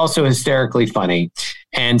 He's also hysterically funny.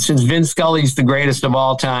 And since Vin Scully's the greatest of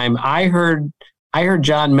all time, I heard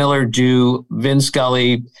John Miller do Vin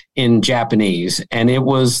Scully in Japanese, and it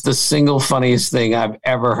was the single funniest thing I've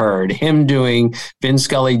ever heard. Him doing Vin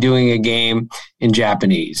Scully doing a game in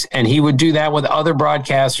Japanese. And he would do that with other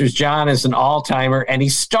broadcasters. John is an all-timer, and he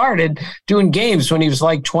started doing games when he was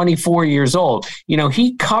like 24 years old. You know,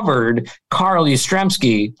 he covered Carl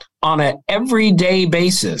Yastrzemski on an everyday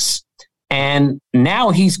basis. And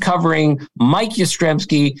now he's covering Mike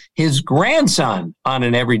Yastrzemski, his grandson, on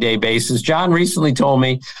an everyday basis. John recently told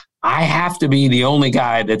me I have to be the only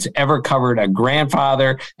guy that's ever covered a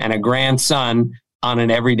grandfather and a grandson on an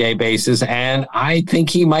everyday basis. And I think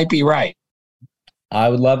he might be right. I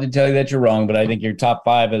would love to tell you that you're wrong, but I think your top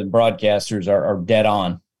 5 of the broadcasters are dead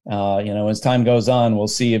on. As time goes on, we'll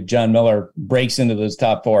see if John Miller breaks into those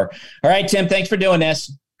top 4. All right, Tim, thanks for doing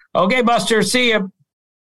this. Okay, Buster, see you.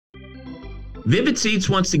 Vivid Seats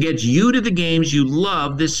wants to get you to the games you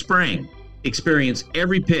love this spring. Experience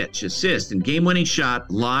every pitch, assist, and game-winning shot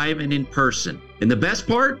live and in person. And the best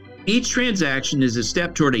part? Each transaction is a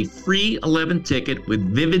step toward a free 11th ticket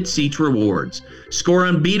with Vivid Seats rewards. Score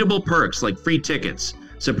unbeatable perks like free tickets,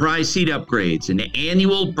 surprise seat upgrades, and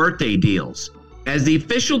annual birthday deals. As the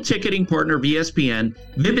official ticketing partner of ESPN,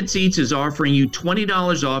 Vivid Seats is offering you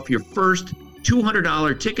 $20 off your first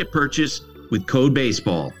 $200 ticket purchase with code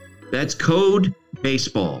BASEBALL. That's code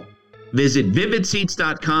BASEBALL. Visit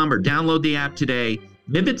vividseats.com or download the app today.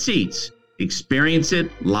 Vivid Seats. Experience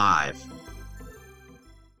it live.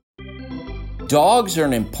 Dogs are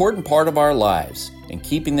an important part of our lives, and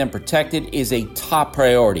keeping them protected is a top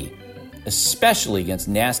priority, especially against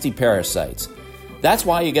nasty parasites. That's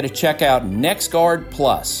why you got to check out NexGard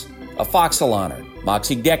Plus, Afoxolaner,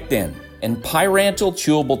 Moxidectin, and Pyrantel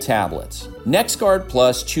chewable tablets. NexGard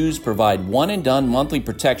Plus chews provide one-and-done monthly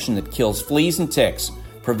protection that kills fleas and ticks,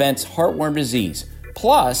 prevents heartworm disease.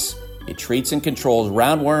 Plus, it treats and controls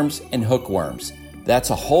roundworms and hookworms.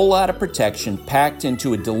 That's a whole lot of protection packed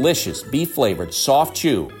into a delicious beef-flavored soft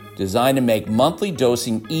chew designed to make monthly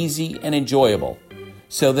dosing easy and enjoyable.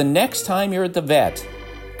 So the next time you're at the vet,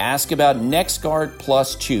 ask about NexGard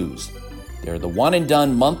Plus chews. They're the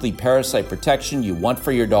one-and-done monthly parasite protection you want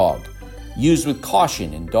for your dog. Used with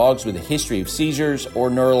caution in dogs with a history of seizures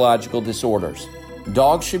or neurological disorders.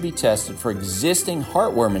 Dogs should be tested for existing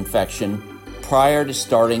heartworm infection prior to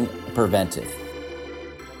starting preventive.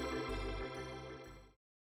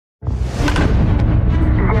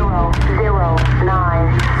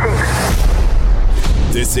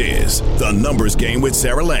 This is The Numbers Game with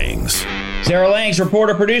Sarah Langs. Sarah Langs,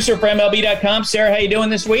 reporter, producer for MLB.com. Sarah, how you doing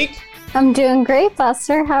this week? I'm doing great,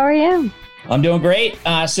 Buster. How are you? I'm doing great.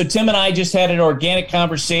 So Tim and I just had an organic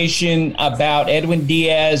conversation about Edwin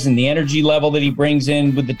Diaz and the energy level that he brings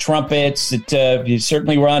in with the trumpets that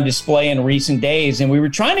certainly were on display in recent days. And we were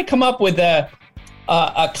trying to come up with a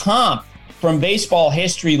comp from baseball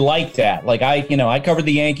history like that. Like I covered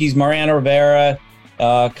the Yankees, Mariano Rivera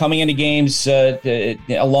coming into games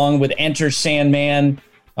along with Enter Sandman,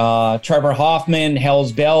 Trevor Hoffman,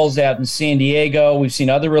 Hell's Bells out in San Diego. We've seen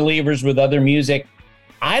other relievers with other music.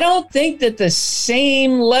 I don't think that the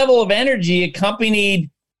same level of energy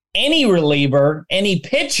accompanied any reliever, any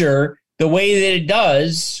pitcher, the way that it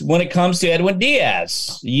does when it comes to Edwin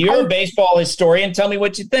Diaz. You're a baseball historian. Tell me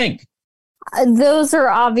what you think. Those are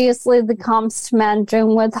obviously the comps to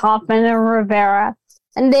mention with Hoffman and Rivera.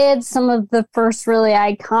 And they had some of the first really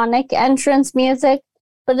iconic entrance music.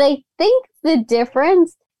 But I think the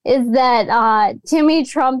difference is that Timmy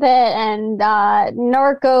Trumpet and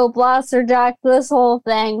Narco, Blaster Jack, this whole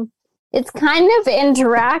thing, it's kind of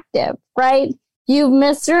interactive, right? You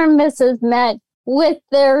Mr. and Mrs. Met with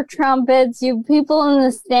their trumpets, you people in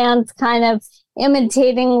the stands kind of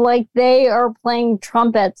imitating like they are playing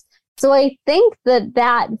trumpets. So I think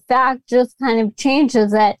that fact just kind of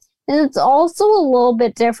changes it. And it's also a little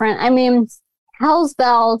bit different. I mean, Hell's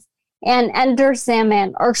Bells and Enter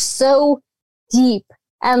Sandman are so deep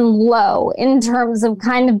and low in terms of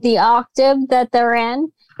kind of the octave that they're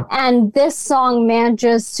in. And this song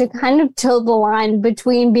manages to kind of toe the line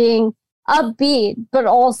between being upbeat, but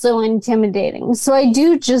also intimidating. So I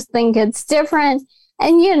do just think it's different.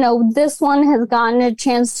 And, this one has gotten a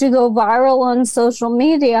chance to go viral on social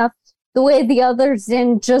media the way the others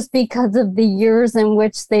didn't, just because of the years in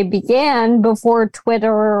which they began before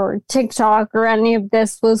Twitter or TikTok or any of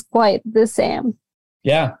this was quite the same.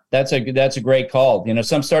 Yeah, that's a great call.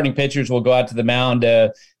 Some starting pitchers will go out to the mound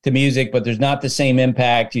to music, but there's not the same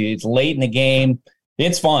impact. It's late in the game.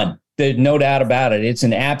 It's fun. There's no doubt about it. It's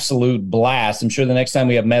an absolute blast. I'm sure the next time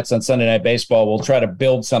we have Mets on Sunday Night Baseball, we'll try to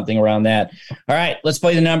build something around that. All right, let's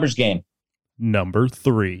play the numbers game. Number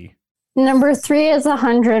 3. Number 3 is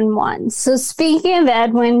 101. So speaking of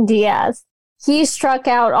Edwin Diaz, he struck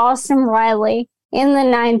out Austin Riley in the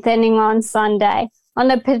 9th inning on Sunday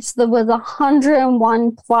on a pitch that was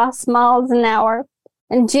 101 plus miles an hour.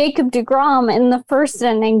 And Jacob deGrom in the 1st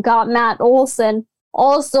inning got Matt Olson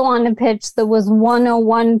also on a pitch that was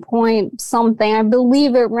 101 point something. I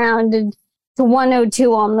believe it rounded to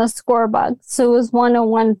 102 on the scorebook. So it was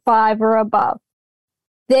 101.5 or above.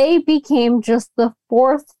 They became just the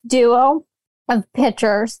fourth duo of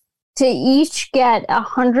pitchers to each get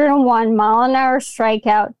 101 mile an hour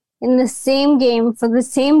strikeout in the same game for the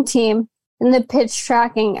same team in the pitch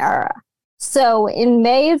tracking era. So in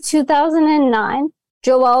May of 2009,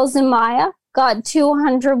 Joel Zumaya got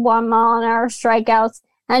 201 mile an hour strikeouts,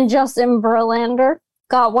 and Justin Verlander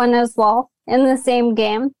got one as well in the same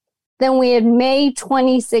game. Then we had May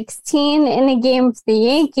 2016 in a game for the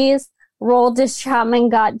Yankees. Aroldis Chapman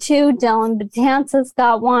got 2, Dylan Betances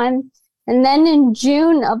got 1. And then in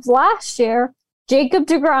June of last year, Jacob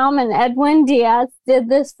deGrom and Edwin Diaz did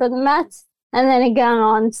this for the Mets. And then again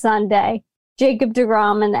on Sunday, Jacob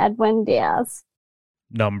deGrom and Edwin Diaz.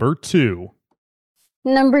 Number 2.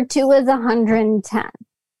 Number 2 is 110.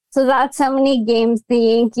 So that's how many games the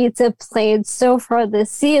Yankees have played so far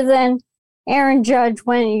this season. Aaron Judge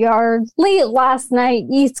went yard late last night,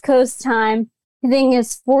 East Coast time, hitting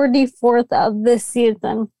his 44th of this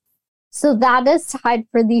season. So that is tied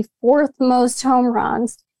for the 4th most home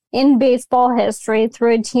runs in baseball history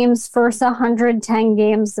through a team's first 110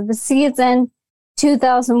 games of a season.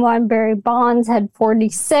 2001, Barry Bonds had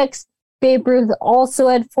 46. Babe Ruth also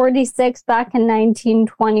had 46 back in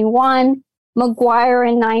 1921. McGuire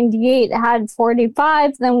in 98 had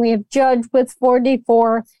 45. Then we have Judge with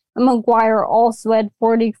 44. And McGuire also had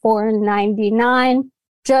 44 in 99.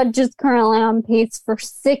 Judge is currently on pace for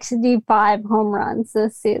 65 home runs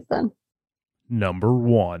this season. Number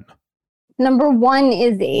 1. Number 1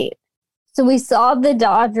 is 8. So we saw the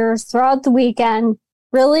Dodgers throughout the weekend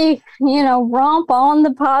really, romp on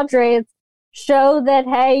the Padres, show that,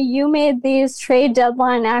 hey, you made these trade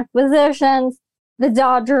deadline acquisitions. The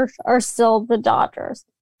Dodgers are still the Dodgers.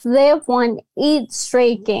 So they have won 8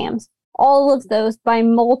 straight games, all of those by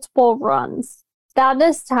multiple runs. That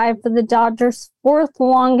is tied for the Dodgers' 4th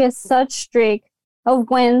longest such streak of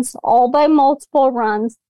wins, all by multiple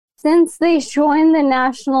runs, since they joined the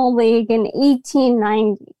National League in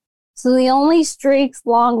 1890. So the only streaks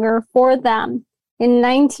longer for them. In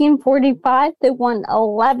 1945, they won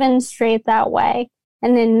 11 straight that way.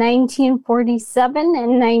 And in 1947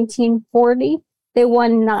 and 1940, they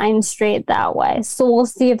won 9 straight that way. So we'll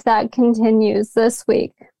see if that continues this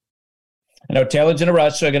week. I know Taylor's in a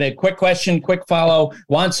rush, so I got a quick question, quick follow.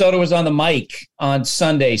 Juan Soto was on the mic on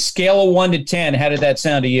Sunday. Scale of 1 to 10, how did that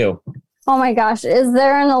sound to you? Oh my gosh, is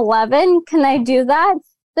there an 11? Can I do that?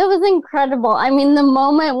 That was incredible. I mean, the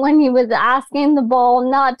moment when he was asking the ball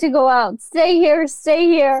not to go out, stay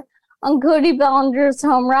here on Cody Bellinger's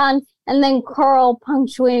home run, and then Carl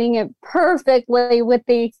punctuating it perfectly with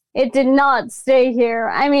the, it did not stay here.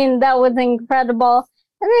 I mean, that was incredible.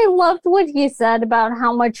 And I loved what he said about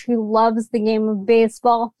how much he loves the game of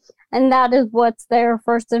baseball. And that is what's there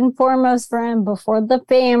first and foremost for him before the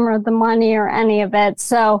fame or the money or any of it.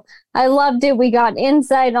 So I loved it. We got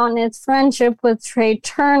insight on his friendship with Trey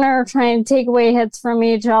Turner, trying to take away hits from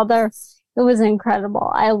each other. It was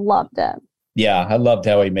incredible. I loved it. Yeah, I loved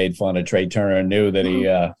how he made fun of Trey Turner and knew that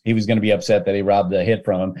he was going to be upset that he robbed the hit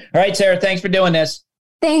from him. All right, Sarah, thanks for doing this.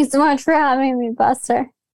 Thanks so much for having me, Buster.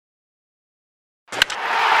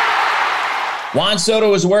 Juan Soto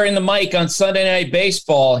was wearing the mic on Sunday Night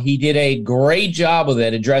Baseball. He did a great job with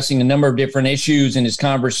it, addressing a number of different issues in his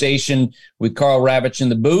conversation with Carl Ravitch in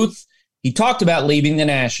the booth. He talked about leaving the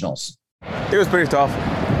Nationals. It was pretty tough.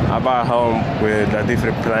 I bought home with a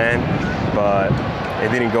different plan, but it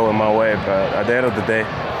didn't go in my way. But at the end of the day,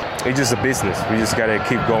 it's just a business. We just got to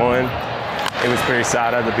keep going. It was pretty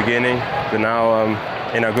sad at the beginning, but now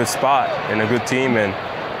I'm in a good spot, in a good team, and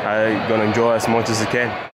I'm going to enjoy as much as I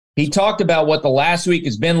can. He talked about what the last week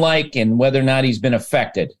has been like and whether or not he's been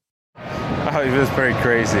affected. Oh, it was pretty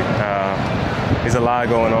crazy. There's a lot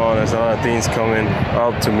going on. There's a lot of things coming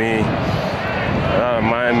up to me. A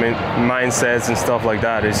lot of mindsets and stuff like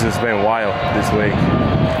that. It's just been wild this week.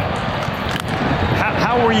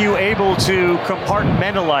 How were you able to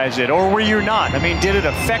compartmentalize it, or were you not? I mean, did it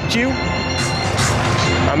affect you?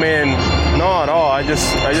 I mean, no at all. I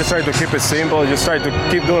just tried to keep it simple. I just tried to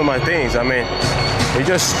keep doing my things. I mean, it's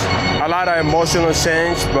just a lot of emotional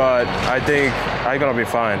change, but I think I'm gonna be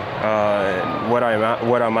fine. What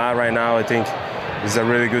I'm at right now, I think it's a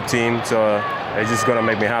really good team, so it's just gonna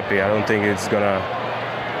make me happy. I don't think it's gonna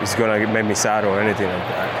make me sad or anything like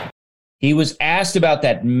that. He was asked about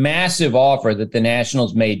that massive offer that the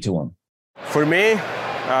Nationals made to him. For me,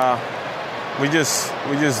 we just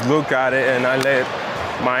look at it, and I let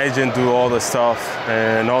my agent do all the stuff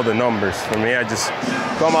and all the numbers. For me, I just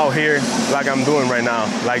come out here like I'm doing right now,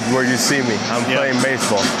 like where you see me. I'm playing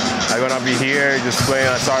baseball. I'm gonna be here just playing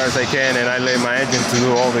as hard as I can, and I let my agent to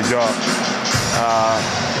do all the job.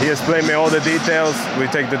 He explained me all the details. We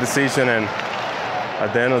take the decision, and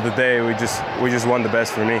at the end of the day, we just want the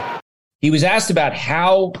best for me. He was asked about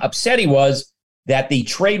how upset he was that the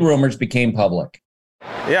trade rumors became public.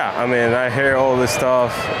 Yeah, I mean, I hear all this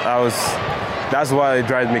stuff. That's why it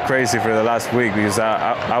drives me crazy for the last week, because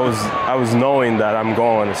I was knowing that I'm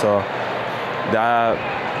going, so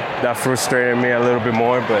that frustrated me a little bit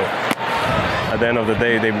more. But at the end of the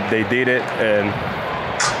day, they did it, and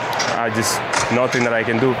I just nothing that I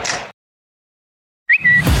can do.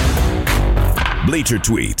 Bleacher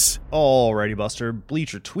Tweets. Alrighty, Buster.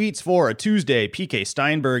 Bleacher Tweets for a Tuesday. PK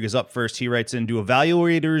Steinberg is up first. He writes in, do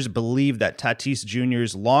evaluators believe that Tatis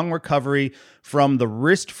Jr.'s long recovery from the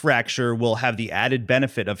wrist fracture will have the added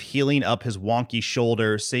benefit of healing up his wonky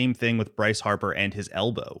shoulder? Same thing with Bryce Harper and his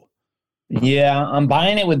elbow. Yeah, I'm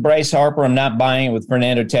buying it with Bryce Harper. I'm not buying it with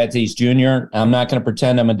Fernando Tatis Jr. I'm not going to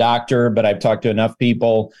pretend I'm a doctor, but I've talked to enough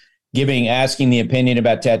people asking the opinion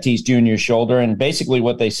about Tatis Jr.'s shoulder. And basically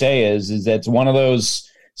what they say is that it's one of those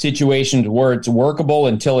situations where it's workable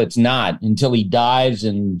until it's not, until he dives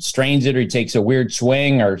and strains it or he takes a weird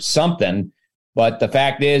swing or something. But the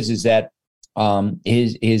fact is that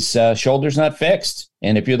his shoulder's not fixed.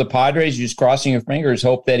 And if you're the Padres, you're just crossing your fingers,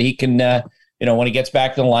 hope that he can, when he gets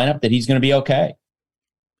back to the lineup, that he's going to be okay.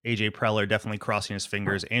 AJ Preller definitely crossing his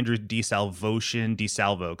fingers. Andrew DeSalvo,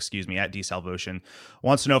 at DeSalvotion,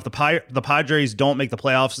 wants to know if the Padres don't make the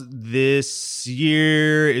playoffs this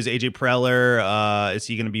year, is AJ Preller, is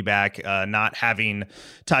he going to be back? Not having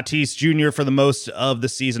Tatis Jr. for the most of the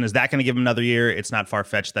season, is that going to give him another year? It's not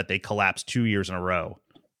far-fetched that they collapse 2 years in a row.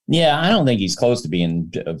 Yeah, I don't think he's close to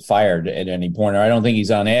being fired at any point, or I don't think he's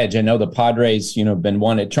on edge. I know the Padres,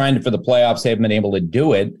 been trying for the playoffs. They haven't been able to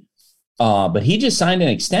do it. But he just signed an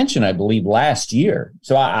extension, I believe, last year.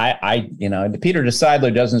 So Peter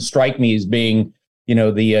DeSidler doesn't strike me as being,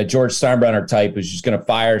 the George Steinbrenner type who's just going to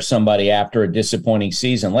fire somebody after a disappointing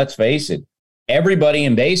season. Let's face it. Everybody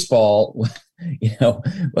in baseball, thought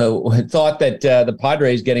that the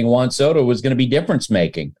Padres getting Juan Soto was going to be difference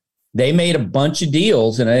making. They made a bunch of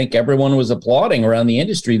deals, and I think everyone was applauding around the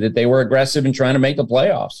industry that they were aggressive in trying to make the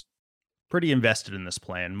playoffs. Pretty invested in this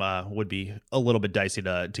plan. Would be a little bit dicey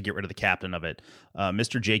to get rid of the captain of it.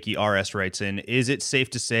 Mr. Jakey RS writes in, is it safe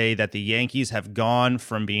to say that the Yankees have gone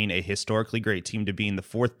from being a historically great team to being the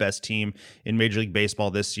fourth best team in Major League Baseball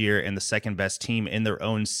this year and the second best team in their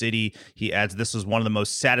own city? He adds, this is one of the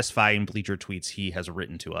most satisfying Bleacher Tweets he has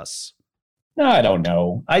written to us. No, I don't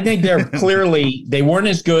know. I think they're clearly, they weren't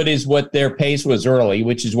as good as what their pace was early,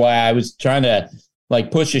 which is why I was trying to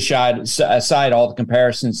push aside all the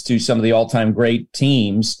comparisons to some of the all-time great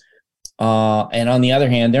teams. And on the other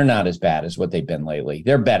hand, they're not as bad as what they've been lately.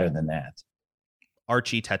 They're better than that.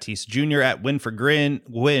 Archie Tatis Jr. at Win for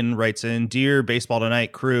Win writes in, dear Baseball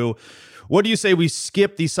Tonight crew, what do you say we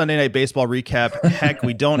skip the Sunday Night Baseball recap? Heck,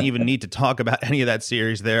 we don't even need to talk about any of that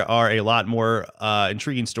series. There are a lot more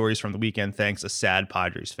intriguing stories from the weekend. Thanks, a sad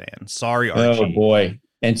Padres fan. Sorry, Archie. Oh, boy.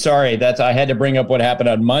 And sorry, I had to bring up what happened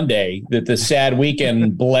on Monday, that the sad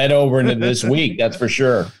weekend bled over into this week. That's for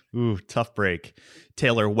sure. Ooh, tough break.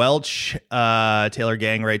 Taylor Welch, Taylor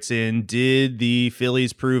Gang writes in, did the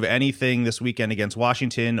Phillies prove anything this weekend against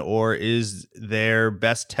Washington, or is their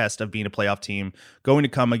best test of being a playoff team going to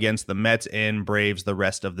come against the Mets and Braves the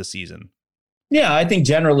rest of the season? Yeah, I think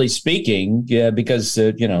generally speaking, because,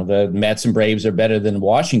 the Mets and Braves are better than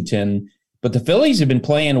Washington, but the Phillies have been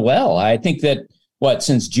playing well. I think that,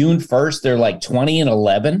 since June 1st, they're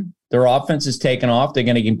 20-11. Their offense has taken off. They're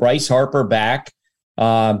going to get Bryce Harper back.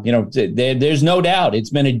 There's no doubt it's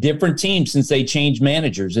been a different team since they changed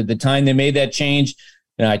managers. At the time they made that change,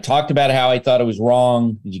 and I talked about how I thought it was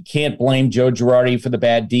wrong. You can't blame Joe Girardi for the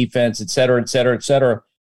bad defense, et cetera, et cetera, et cetera.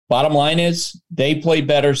 Bottom line is they played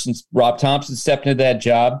better since Rob Thompson stepped into that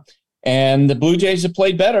job, and the Blue Jays have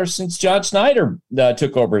played better since John Snyder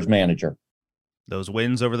took over as manager. Those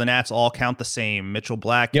wins over the Nats all count the same. Mitchell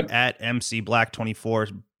Black at MC Black 24.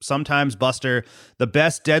 Sometimes, Buster, the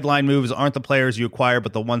best deadline moves aren't the players you acquire,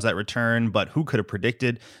 but the ones that return. But who could have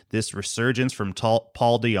predicted this resurgence from Paul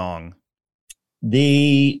DeJong?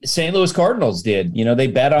 The St. Louis Cardinals did. They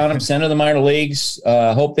bet on him, sent him to the minor leagues,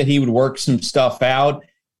 hope that he would work some stuff out.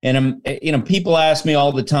 And, people ask me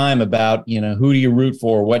all the time about, who do you root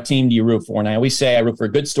for? What team do you root for? And I always say I root for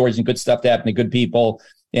good stories and good stuff to happen to good people.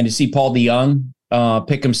 And to see Paul DeJong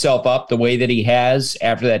pick himself up the way that he has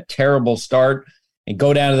after that terrible start and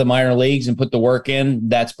go down to the minor leagues and put the work in,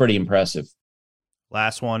 that's pretty impressive.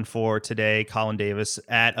 Last one for today, Colin Davis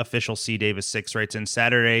at official C Davis 6 writes in,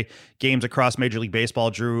 Saturday games across Major League Baseball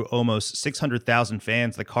drew almost 600,000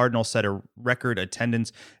 fans. The Cardinals set a record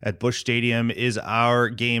attendance at Busch Stadium. Is our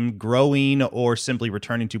game growing or simply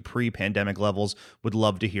returning to pre-pandemic levels? Would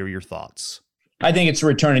love to hear your thoughts. I think it's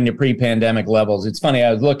returning to pre-pandemic levels. It's funny,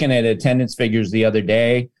 I was looking at attendance figures the other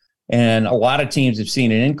day, and a lot of teams have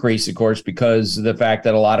seen an increase, of course, because of the fact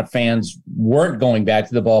that a lot of fans weren't going back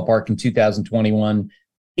to the ballpark in 2021.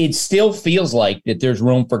 It still feels like that there's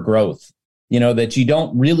room for growth, that you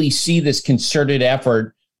don't really see this concerted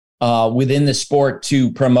effort within the sport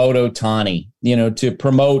to promote Ohtani, to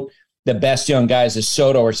promote the best young guys as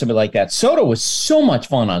Soto or something like that. Soto was so much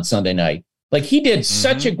fun on Sunday night. Like, he did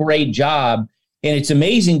such a great job, and it's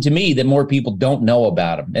amazing to me that more people don't know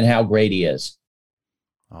about him and how great he is.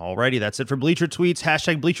 Alrighty, that's it for Bleacher Tweets.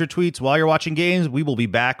 # Bleacher Tweets. While you're watching games, we will be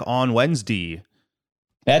back on Wednesday.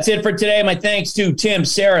 That's it for today. My thanks to Tim,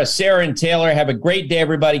 Sarah, and Taylor. Have a great day,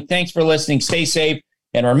 everybody. Thanks for listening. Stay safe.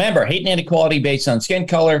 And remember, hate and inequality based on skin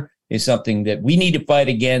color is something that we need to fight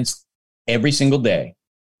against every single day.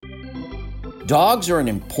 Dogs are an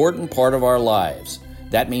important part of our lives.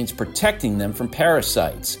 That means protecting them from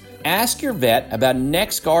parasites. Ask your vet about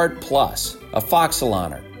NexGard Plus,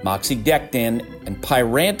 Afoxolaner, Moxidectin, and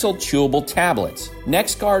Pyrantel chewable tablets.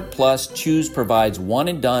 NexGard Plus Chews provides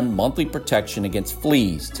one-and-done monthly protection against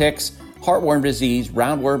fleas, ticks, heartworm disease,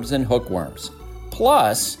 roundworms, and hookworms.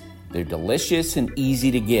 Plus, they're delicious and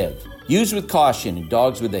easy to give. Use with caution in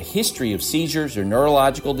dogs with a history of seizures or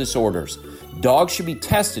neurological disorders. Dogs should be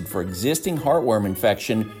tested for existing heartworm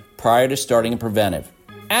infection prior to starting a preventive.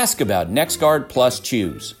 Ask about NexGard Plus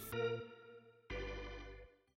Chews.